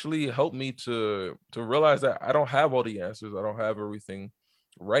 and actually helped me to realize that I don't have all the answers. I don't have everything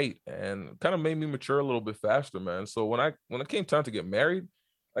right, and kind of made me mature a little bit faster, man. So when it came time to get married,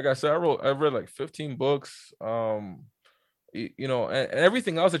 like I said, I read like 15 books, and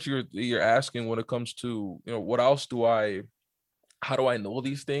everything else that you're asking when it comes to, what else how do I know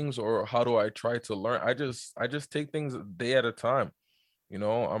these things, or how do I try to learn? I just take things a day at a time.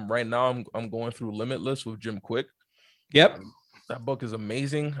 I'm going through Limitless with Jim Quick. Yep. That book is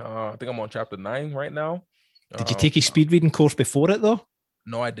amazing. I think I'm on chapter 9 right now. Did you take a speed reading course before it though?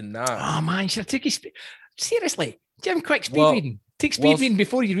 No, I did not. Oh man, should I take you seriously? Jim Quick speed reading. Take speed reading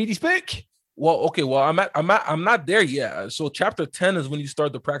before you read his book. Well, okay. Well, I'm not there yet. So chapter 10 is when you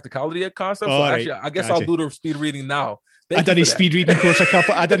start the practicality of concept. So actually, I guess I'll do the speed reading now. I done a speed reading course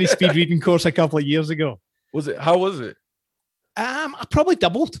a couple of years ago. How was it? I probably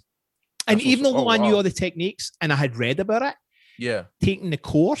doubled. And even though I knew all the techniques and I had read about it, taking the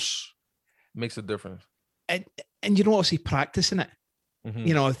course makes a difference. And you know, obviously practicing it,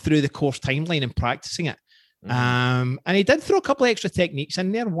 you know, through the course timeline and practicing it. And he did throw a couple of extra techniques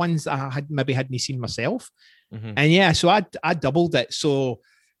in there, ones that I hadn't seen myself. And so I doubled it. So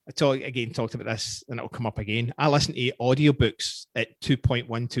I talked about this, and it'll come up again. I listen to audiobooks at 2.1,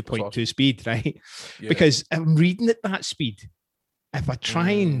 2.2 speed, right? Yeah. Because I'm reading at that speed. If I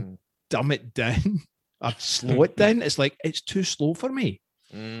try and dumb it down or slow it down, it's like it's too slow for me.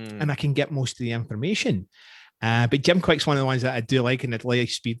 And I can get most of the information. But Jim Quick's one of the ones that I do like, and the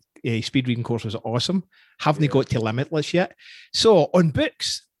speed reading course was awesome. Haven't got to Limitless yet. So on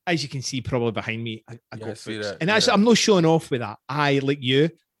books, as you can see probably behind me, I got books. That. And I'm not showing off with that. I, like you,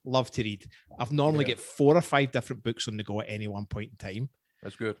 love to read. I've normally get 4 or 5 different books on the go at any one point in time.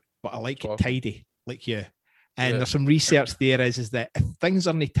 That's good. But I like it tidy, like you. And there's some research there is that if things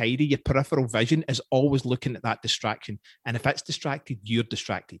aren't tidy, your peripheral vision is always looking at that distraction. And if it's distracted, you're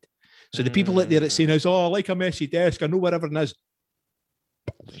distracted. So the people out there that saying, I like a messy desk, I know where everything is.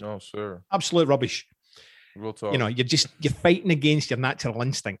 No, sir. Absolute rubbish. Real talk. You know, you're fighting against your natural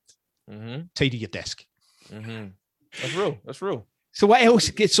instinct. Tidy your desk. That's real. So what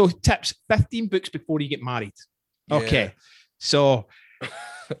else? So tips, 15 books before you get married. Yeah. Okay. So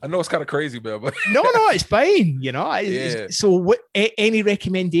I know it's kind of crazy, but no, it's fine. You know, so what? Any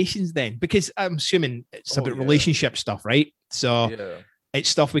recommendations then? Because I'm assuming it's about relationship stuff, right? So it's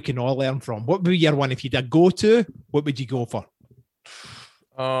stuff we can all learn from. What would be your one if you did go to? What would you go for?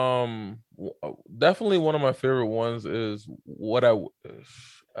 Definitely one of my favorite ones is what I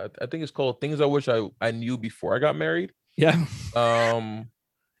think it's called Things I Wish I Knew Before I Got Married. Yeah.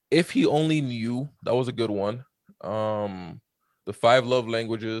 If He Only Knew, that was a good one. The 5 Love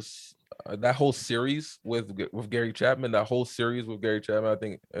Languages, that whole series with Gary Chapman, I think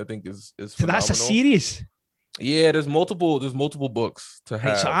is phenomenal. So that's a series. Yeah, there's multiple books to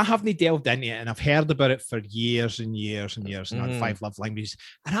have. Right, so I haven't delved into it, and I've heard about it for years and years and years. And 5 Love Languages,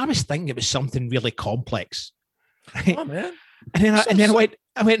 and I was thinking it was something really complex. Right? Oh man! And then I went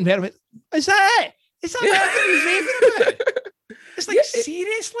and went. Is that it? Is that what he was raving about? It's like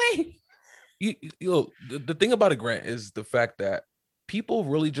seriously. You know, the thing about it, Grant, is the fact that people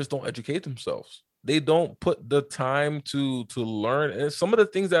really just don't educate themselves. They don't put the time to learn, and some of the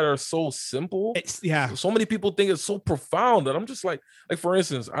things that are so simple. So many people think it's so profound, and I'm just like for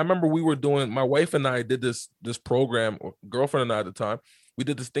instance, I remember my wife and I did this program, or girlfriend and I at the time, we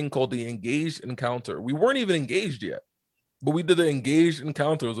did this thing called the Engaged Encounter. We weren't even engaged yet, but we did the Engaged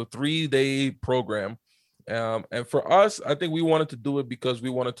Encounter. It was a 3-day program, and for us, I think we wanted to do it because we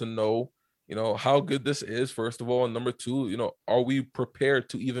wanted to know, you know, how good this is, first of all, and number 2, you know, are we prepared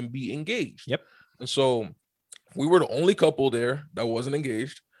to even be engaged? Yep. And so we were the only couple there that wasn't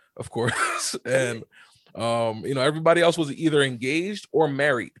engaged, of course. And, you know, everybody else was either engaged or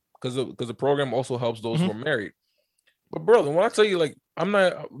married because the program also helps those who are married. But brother, when I tell you, like, I'm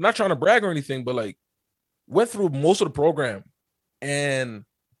not trying to brag or anything, but like went through most of the program and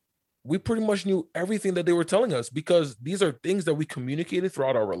we pretty much knew everything that they were telling us, because these are things that we communicated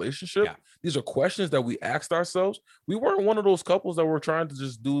throughout our relationship. Yeah. These are questions that we asked ourselves. We weren't one of those couples that were trying to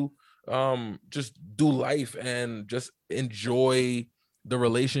just do life and just enjoy the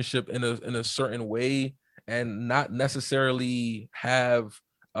relationship in a certain way and not necessarily have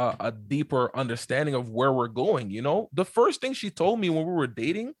a deeper understanding of where we're going. You know, the first thing she told me when we were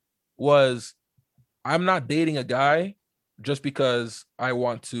dating was, I'm not dating a guy just because I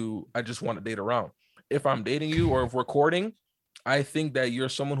just want to date around. If I'm dating you or if we're courting, I think that you're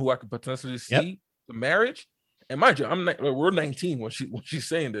someone who I could potentially see the marriage. And mind you, we're 19 when she's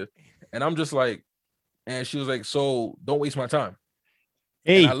saying this, and I'm just like, and she was like, so don't waste my time.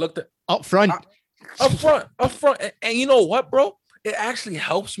 Hey, and I looked at up front, and you know what, bro? It actually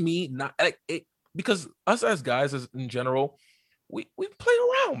helps me not like it, because us as guys, as in general, we play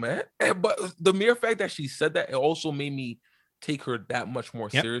around, man. But the mere fact that she said that, it also made me take her that much more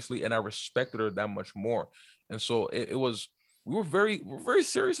seriously, and I respected her that much more. And so it was. We were very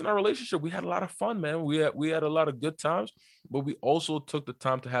serious in our relationship. We had a lot of fun, man. We had a lot of good times, but we also took the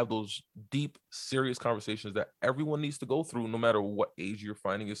time to have those deep, serious conversations that everyone needs to go through, no matter what age you're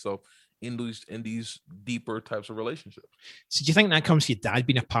finding yourself in these deeper types of relationships. So do you think that comes from your dad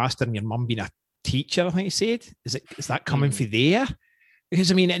being a pastor and your mum being a teacher? I think you said, is that coming from there?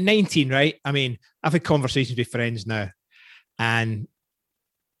 because I mean, at 19, right? I mean, I've had conversations with friends now, and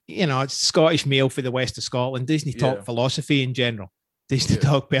it's Scottish male for the west of Scotland. Doesn't he talk philosophy in general? Doesn't he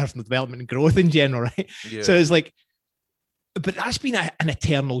talk personal development and growth in general, right? Yeah. So it's like, but that's been an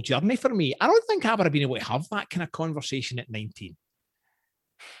eternal journey for me. I don't think I've ever been able to have that kind of conversation at 19.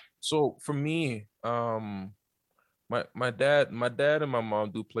 So for me, my dad and my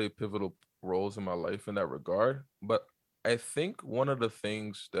mom do play pivotal roles in my life in that regard. But I think one of the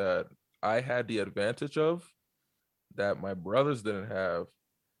things that I had the advantage of that my brothers didn't have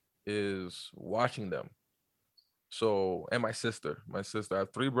is watching them. So, and my sister, I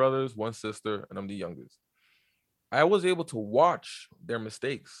have 3 brothers, 1 sister, and I'm the youngest. I was able to watch their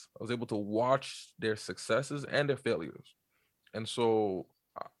mistakes. I was able to watch their successes and their failures. And so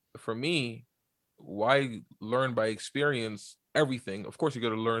for me, why learn by experience everything? Of course, you got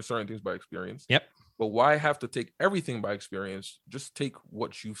to learn certain things by experience. Yep. But why have to take everything by experience? Just take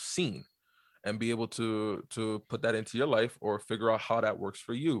what you've seen and be able to put that into your life or figure out how that works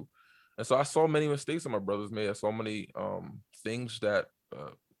for you. And so I saw many mistakes that my brothers made. I saw many things that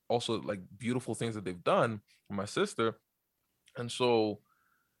also like beautiful things that they've done for my sister. And so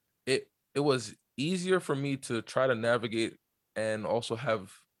it was easier for me to try to navigate and also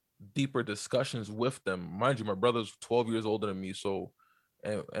have deeper discussions with them. Mind you, my brother's 12 years older than me. So,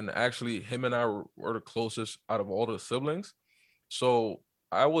 and actually him and I were the closest out of all the siblings. So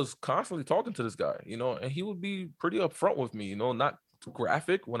I was constantly talking to this guy, and he would be pretty upfront with me, not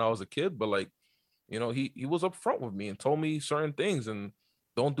graphic when I was a kid, but like, he was upfront with me and told me certain things and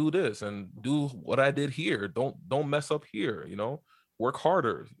don't do this and do what I did here. Don't mess up here, work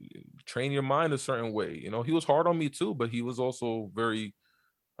harder, train your mind a certain way. He was hard on me too, but he was also very,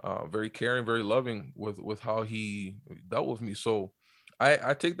 very caring, very loving with how he dealt with me. So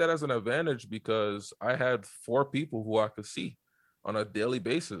I take that as an advantage because I had 4 people who I could see on a daily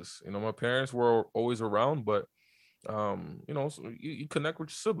basis. My parents were always around, but so you connect with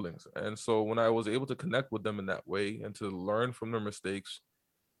your siblings. And so when I was able to connect with them in that way and to learn from their mistakes,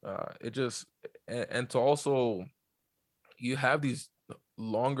 it just, and to also, you have these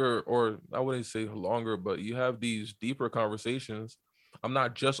longer, or I wouldn't say longer, but you have these deeper conversations. I'm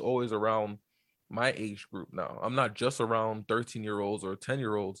not just always around my age group now. I'm not just around 13-year-olds or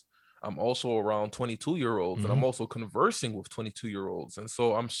 10-year-olds. I'm also around 22-year-olds, and I'm also conversing with 22-year-olds. And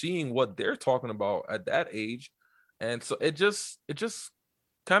so I'm seeing what they're talking about at that age. And so it just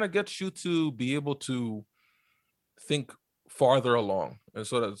kind of gets you to be able to think farther along. And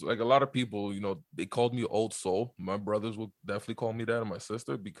so that's like a lot of people, they called me old soul. My brothers will definitely call me that, and my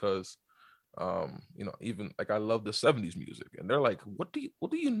sister, because even like I love the 70s music. And they're like, what do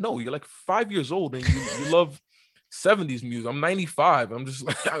you know? You're like 5 years old and you love 70s music. I'm 95. I'm just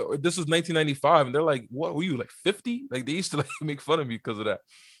like, this is 1995. And they're like, what were you, like 50? Like they used to like make fun of me because of that.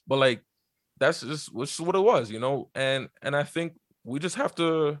 But like that's just what it was, and I think we just have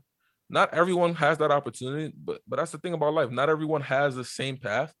to, not everyone has that opportunity, but that's the thing about life. Not everyone has the same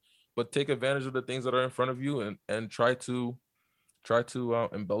path, but take advantage of the things that are in front of you and try to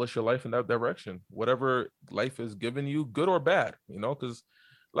embellish your life in that direction, whatever life has given you, good or bad, because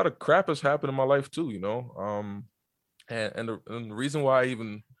a lot of crap has happened in my life too, and the reason why I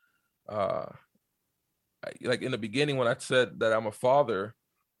even like in the beginning when I said that I'm a father,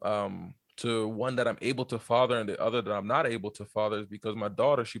 to one that I'm able to father and the other that I'm not able to father, is because my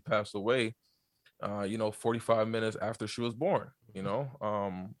daughter, she passed away 45 minutes after she was born,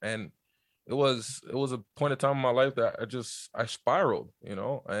 and it was a point of time in my life that I spiraled,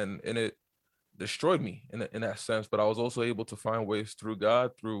 and it destroyed me in that sense. But I was also able to find ways through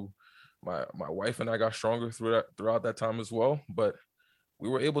God, through my wife, and I got stronger throughout that time as well. But we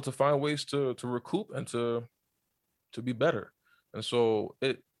were able to find ways to recoup and to be better. And so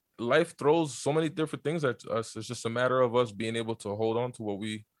life throws so many different things at us. It's just a matter of us being able to hold on to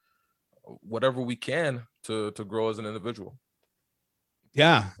whatever we can to grow as an individual.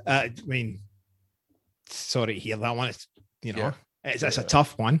 Yeah. I mean, sorry to hear that one. It's, it's a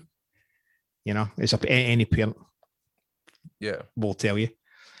tough one. It's any parent. Yeah. Will tell you.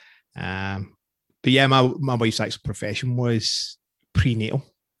 But yeah, my wife's actual profession was prenatal.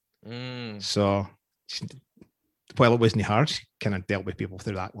 So while it wasn't hard, she kind of dealt with people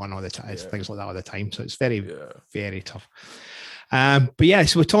through that one all the time, things like that all the time. So it's very, very tough. But yeah,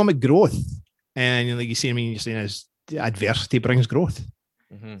 so we're talking about growth. And like you say, you're saying is adversity brings growth.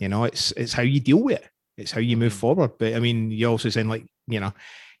 It's how you deal with it. It's how you move forward. But I mean, you also saying like,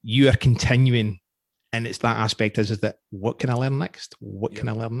 you are continuing, and it's that aspect is that what can I learn next? What can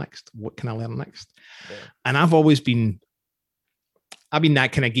I learn next? What can I learn next? Yeah. And I've been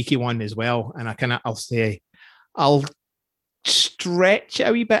that kind of geeky one as well. And I'll say, I'll stretch it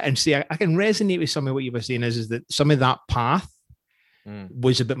a wee bit and say I can resonate with some of what you were saying is that some of that path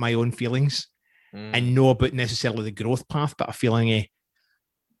was about my own feelings and not about necessarily the growth path, but a feeling of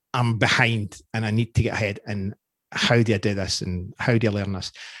I'm behind and I need to get ahead. And how do I do this? And how do I learn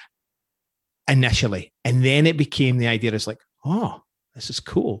this? Initially. And then it became the idea is like, oh, this is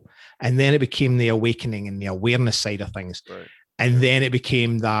cool. And then it became the awakening and the awareness side of things. Right. And then it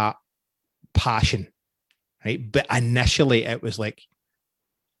became that passion, right? But initially it was like,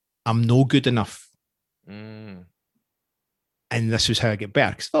 I'm no good enough. And this was how I get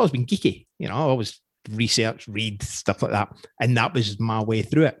better. Because I've always been geeky, you know, I always research, read, stuff like that. And that was my way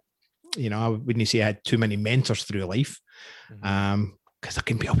through it. You know, I wouldn't say I had too many mentors through life. Because I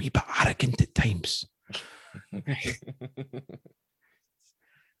can be a wee bit arrogant at times.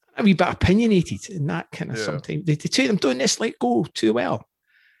 A wee bit opinionated and that kind of sometimes. They say I'm doing this like go too well.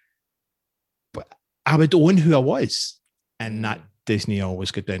 But I would own who I was. And that Disney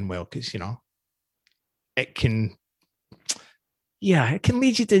always go down well because, you know, it can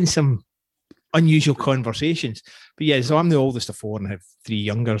lead you down some unusual conversations. But yeah, so I'm the oldest of four and I have three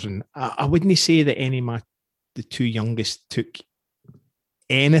youngers. And I wouldn't say that any of the two youngest took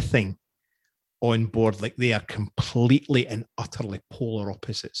anything on board. Like they are completely and utterly polar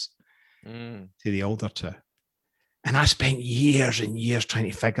opposites to the older two. And I spent years and years trying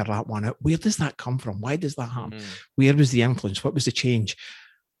to figure that one out. Where does that come from? Why does that happen? Where was the influence? What was the change?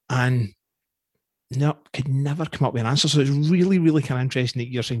 And no, could never come up with an answer. So it's really, really kind of interesting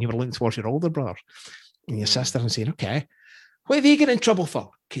that you're saying you were looking towards your older brother and your sister and saying, okay, what are they getting in trouble for?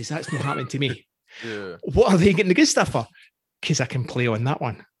 Because that's not happening to me. What are they getting the good stuff for? Because I can play on that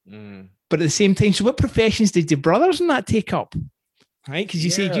one. But at the same time, so what professions did your brothers and that take up? Right? Because you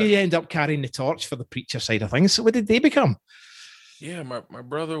said you end up carrying the torch for the preacher side of things. So what did they become? Yeah, my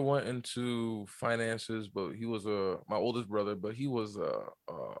brother went into finances, but he was my oldest brother, but he was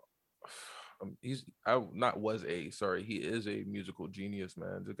he is a musical genius,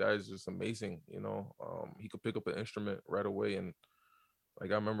 man. The guy's just amazing, you know. He could pick up an instrument right away, and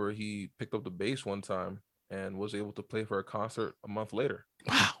like I remember he picked up the bass one time and was able to play for a concert a month later.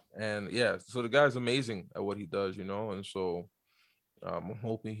 Wow. And yeah, so the guy's amazing at what he does, you know. And so I'm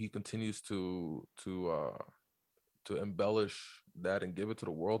hoping he continues to embellish that and give it to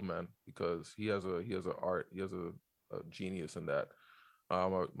the world, man, because he has a genius in that.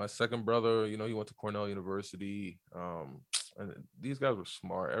 My second brother, you know, he went to Cornell University, and these guys were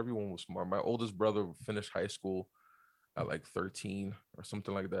smart. Everyone was smart. My oldest brother finished high school at like 13 or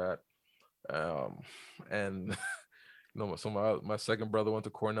something like that, and you know, so my second brother went to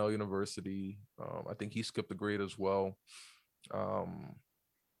Cornell University. I think he skipped a grade as well. Let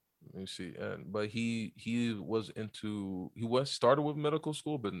me see, but he started with medical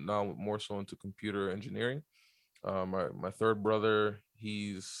school, but now more so into computer engineering. My third brother,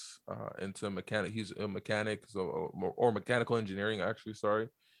 he's into mechanic. He's a mechanic, or mechanical engineering, actually. Sorry.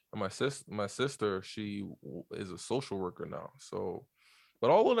 And my sister, she is a social worker now. So, but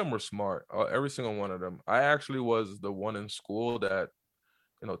all of them were smart. Every single one of them. I actually was the one in school that,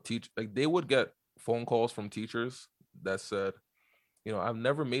 you know, they would get phone calls from teachers that said, you know, I've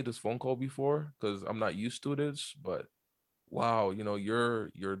never made this phone call before because I'm not used to this, but wow, you know,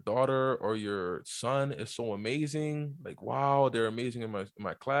 your daughter or your son is so amazing. Like, wow, they're amazing in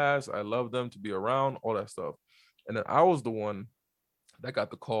my class. I love them to be around, all that stuff. And then I was the one that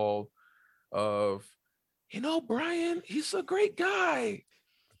got the call of, you know, Bryan, he's a great guy,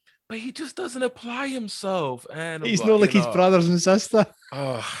 but he just doesn't apply himself. And he's not like his brothers and sister.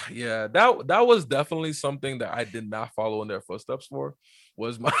 Oh yeah, that was definitely something that I did not follow in their footsteps for.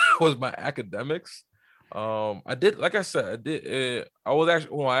 Was my academics. I did, like I said, I did. I was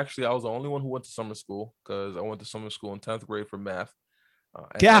actually, I was the only one who went to summer school because I went to summer school in 10th grade for math.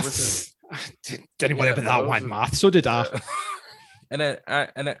 Didn't worry about that one, math. So did I. And then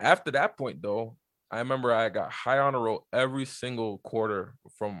after that point, though, I remember I got high honor roll every single quarter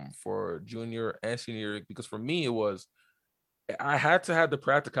for junior and senior year, because for me it was, I had to have the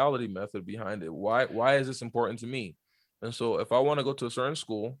practicality method behind it. Why is this important to me? And so if I want to go to a certain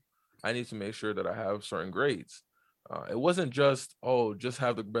school, I need to make sure that I have certain grades. It wasn't just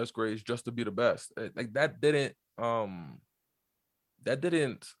have the best grades just to be the best. That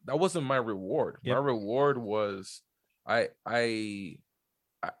wasn't my reward. Yep. My reward was I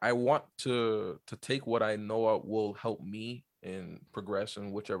want to take what I know will help me in progress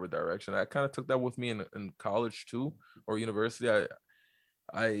in whichever direction. I kind of took that with me in college too, or university.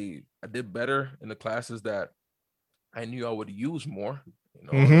 I did better in the classes that I knew I would use more. You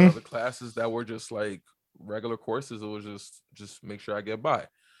know, the classes that were just like regular courses, it was just make sure I get by.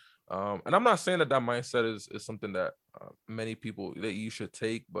 And I'm not saying that mindset is something that many people that you should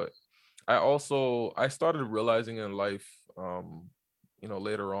take, but I started realizing in life,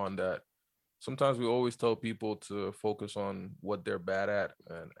 later on, that sometimes we always tell people to focus on what they're bad at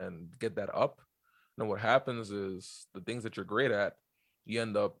and get that up. And what happens is the things that you're great at, you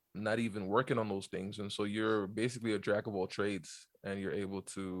end up not even working on those things. And so you're basically a jack of all trades, and you're able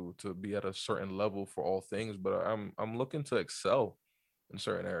to be at a certain level for all things. But I'm looking to excel in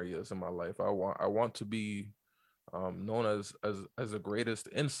certain areas in my life. I want to be known as the greatest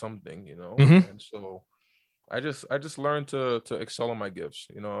in something, Mm-hmm. and so I just learned to excel in my gifts.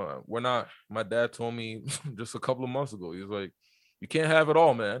 We're not. My dad told me just a couple of months ago. He was like, "You can't have it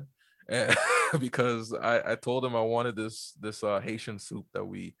all, man," and because I told him I wanted this Haitian soup that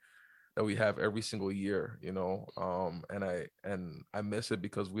we have every single year. And I miss it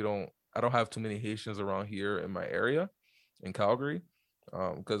because I don't have too many Haitians around here in my area, in Calgary.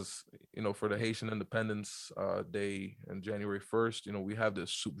 Because for the Haitian Independence Day on January 1st, we have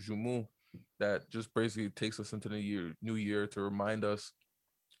this soup jumu that just basically takes us into the new year to remind us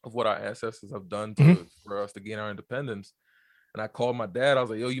of what our ancestors have done Mm-hmm. for us to gain our independence. And I called my dad. I was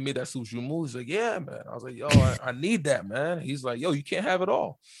like, "Yo, you made that soup jumu?" He's like, "Yeah, man." I was like, "Yo, I need that, man." He's like, "Yo, you can't have it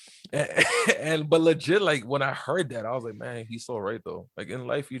all." And, but legit, like when I heard that, I was like, "Man, he's so right though. Like in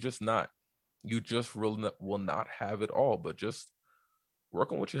life, you just will not have it all, but just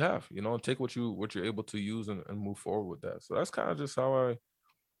work on what you have, and take what you're able to use and move forward with that." So that's kind of just how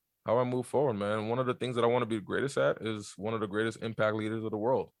I move forward, man. One of the things that I want to be the greatest at is one of the greatest impact leaders of the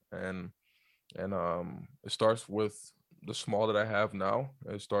world. And it starts with the small that I have now.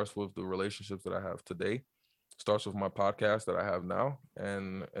 It starts with the relationships that I have today. It starts with my podcast that I have now.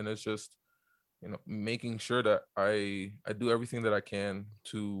 And it's just, making sure that I do everything that I can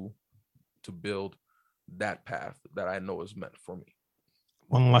to build that path that I know is meant for me.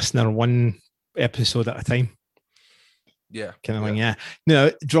 One listener, one episode at a time. Yeah. Kind of thing, yeah.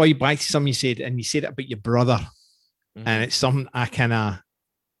 No, draw you back to something you said, and you said it about your brother. Mm-hmm. And it's something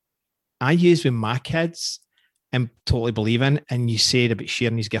I use with my kids and totally believe in. And you said about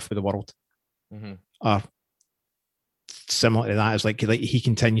sharing his gift with the world. Mm-hmm. Or similar to that, is like he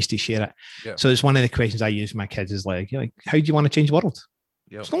continues to share it. Yeah. So it's one of the questions I use with my kids is like, how do you want to change the world?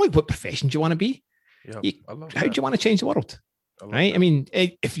 Yep. It's not like what profession do you want to be? Yeah. How do you want to change the world? Right? That. I mean,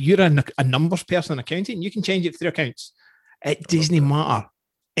 if you're a numbers person in accounting, you can change it through accounts. It doesn't matter.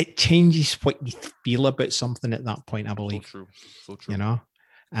 It changes what you feel about something at that point, I believe. So true.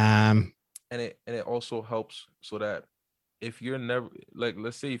 And it also helps so that if you're never, like,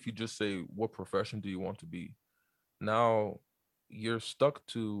 let's say if you just say, what profession do you want to be? Now you're stuck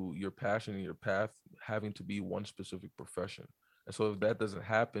to your passion and your path having to be one specific profession. And so if that doesn't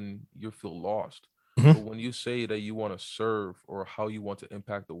happen, you feel lost. mm-hmm. But when you say that you want to serve or how you want to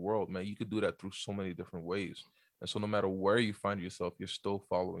impact the world, man, you could do that through so many different ways. And so no matter where you find yourself, you're still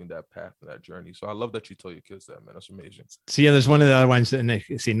following that path and that journey. So I love that you tell your kids that, man. That's amazing. So yeah, there's one of the other ones that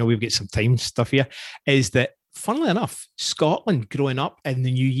they say, no, we've got some time stuff here, is that funnily enough, Scotland growing up in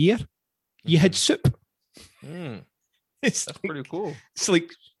the new year, you had soup. That's like, pretty cool. It's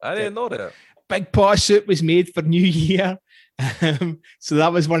like, I didn't know that. Big pot of soup was made for New Year. So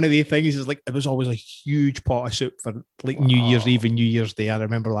that was one of the things, is like it was always a huge pot of soup for like New Year's Eve and New Year's Day. I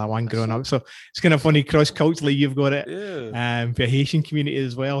remember that one growing up. So it's kind of funny, cross-culturally you've got it. Yeah. For a Haitian community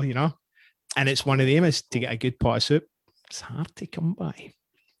as well, and it's one of them is to get a good pot of soup. It's hard to come by.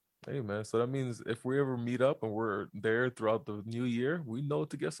 Hey man, so that means if we ever meet up and we're there throughout the new year, we know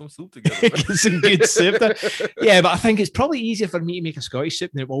to get some soup together. Get some good soup there. Yeah, but I think it's probably easier for me to make a Scottish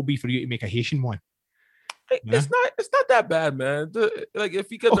soup than it will be for you to make a Haitian one. It's not that bad, man. Like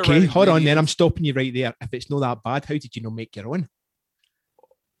if you get the right hold on, then I'm stopping you right there. If it's not that bad, how did you not make your own?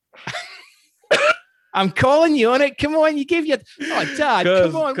 I'm calling you on it. Come on, you gave your Dad.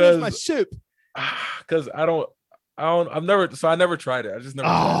 Come on, where's my soup? Because I never tried it. I just never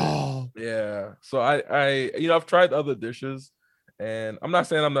tried it. Yeah. So I've tried other dishes, and I'm not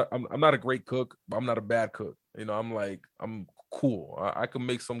saying I'm not a great cook, but I'm not a bad cook. I'm cool. I can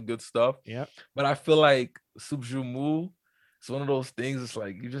make some good stuff. Yeah. But I feel like soup jumu, it's one of those things. It's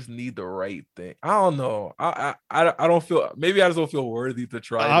like you just need the right thing. I don't know. I don't feel. Maybe I just don't feel worthy to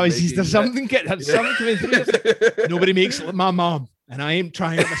try. There's something coming through. Nobody makes it like my mom, and I ain't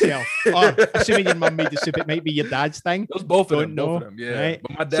trying it myself. Assuming your mom made the soup, it might be your dad's thing. It was both of them. Yeah. Right?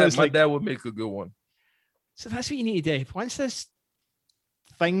 But my dad would make a good one. So that's what you need to do. Once this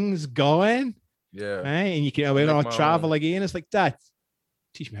thing's going, yeah, right, and you can travel again. It's like, Dad,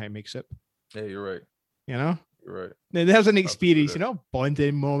 teach me how to make soup. Yeah, you're right. You're right. Now, there's an experience,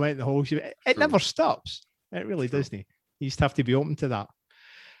 bonding moment, the whole shit. It never stops. It really doesn't. You just have to be open to that.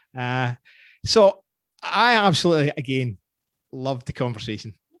 So I absolutely, again, love the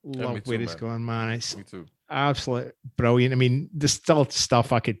conversation. Love me too, where it's man. going, man. It's Me too. absolutely brilliant. I mean, there's still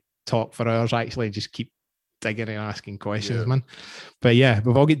stuff I could talk for hours, actually, just keep digging and asking questions, man. But yeah,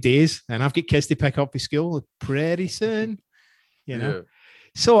 we've all got days, and I've got kids to pick up for school pretty soon, you know. Yeah.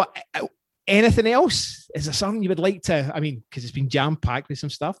 So anything else? Is there something you would like to, I mean, because it's been jam-packed with some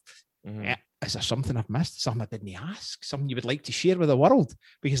stuff. Is there something I've missed? Something I didn't ask? Something you would like to share with the world?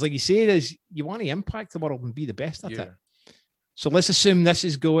 Because like you say, is you want to impact the world and be the best at it. So let's assume this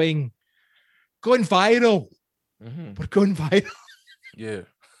is going viral. We're going viral. Yeah.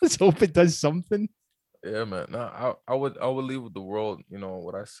 Let's hope it does something. Yeah, man. No, I would leave with the world, you know,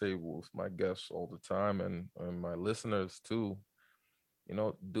 what I say with my guests all the time and my listeners too. You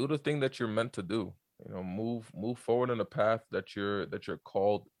know, do the thing that you're meant to do. You know, move forward in a path that you're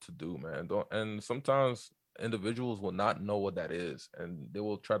called to do, man. And sometimes individuals will not know what that is, and they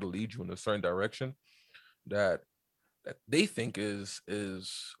will try to lead you in a certain direction that they think is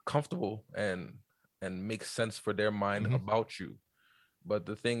comfortable and makes sense for their mind about you. But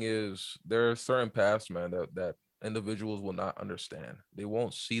the thing is, there are certain paths, man, that individuals will not understand. They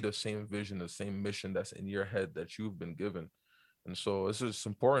won't see the same vision, the same mission that's in your head that you've been given. And so it's just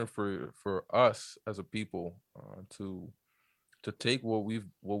important for us as a people to take what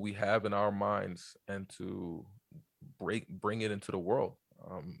we have in our minds and to bring it into the world.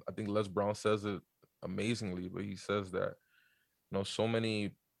 I think Les Brown says it amazingly, but he says that, you know,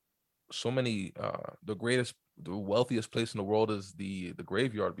 the wealthiest place in the world is the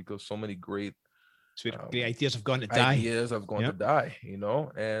graveyard, because so many great the ideas have gone to die. Ideas have gone to die, you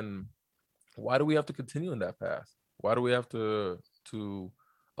know. And why do we have to continue in that path? Why do we have to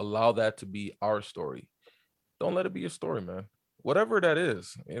allow that to be our story? Don't let it be your story, man. Whatever that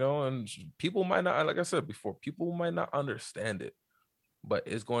is, you know. And people might not, like I said before, people might not understand it, but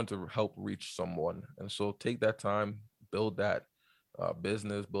it's going to help reach someone. And so take that time, build that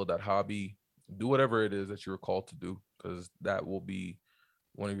business, build that hobby, do whatever it is that you're called to do, because that will be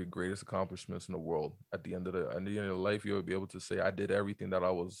one of your greatest accomplishments in the world. At the end of your life, you'll be able to say, I did everything that I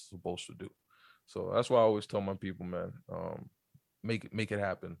was supposed to do. So that's why I always tell my people, man, make it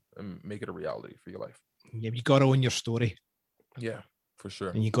happen and make it a reality for your life. Yeah, you got to own your story. Yeah, for sure.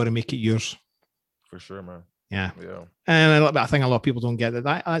 And you got to make it yours. For sure, man. Yeah. Yeah. And I think a lot of people don't get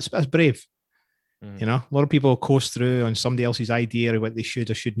that's brave. You know, a lot of people coast through on somebody else's idea of what they should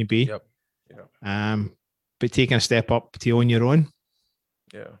or shouldn't be. Yep. Yeah. But taking a step up to own your own.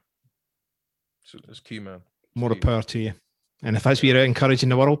 Yeah. So it's key, man. More the power to you. And if that's what you're encouraging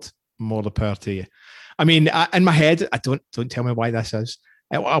the world, more the power to you. I mean, in my head, I don't tell me why this is.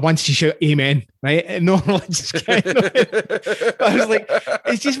 I wanted to shout amen, right? And no religious kind of I was like,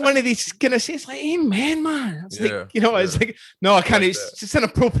 it's just one of these kind of it's like amen, man. It's like, you know, it's like, no, I can't. It's just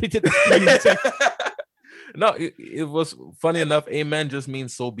inappropriate. No, it was funny enough. Amen just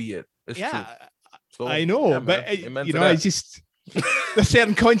means so be it. It's true. So, I know, but you know, it's just the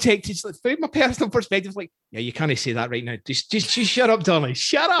certain context. It's like, from my personal perspective, like, yeah, you can't say that right now. Just shut up, darling.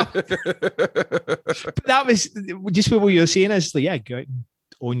 Shut up. But that was just what you were saying. Is like, yeah, go out and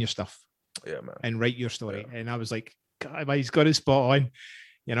own your stuff. Yeah, man. And write your story. Yeah. And I was like, God, he's got it spot on.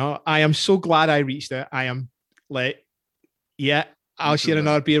 You know, I am so glad I reached out. I am like, yeah, I'll share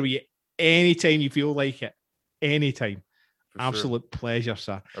another beer with you anytime you feel like it. Anytime. For absolute pleasure,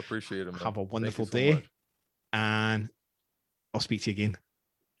 sir. I appreciate it, man. Have a wonderful day. Much. And I'll speak to you again.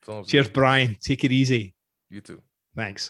 Sounds Cheers, good. Bryan. Take it easy. You too. Thanks.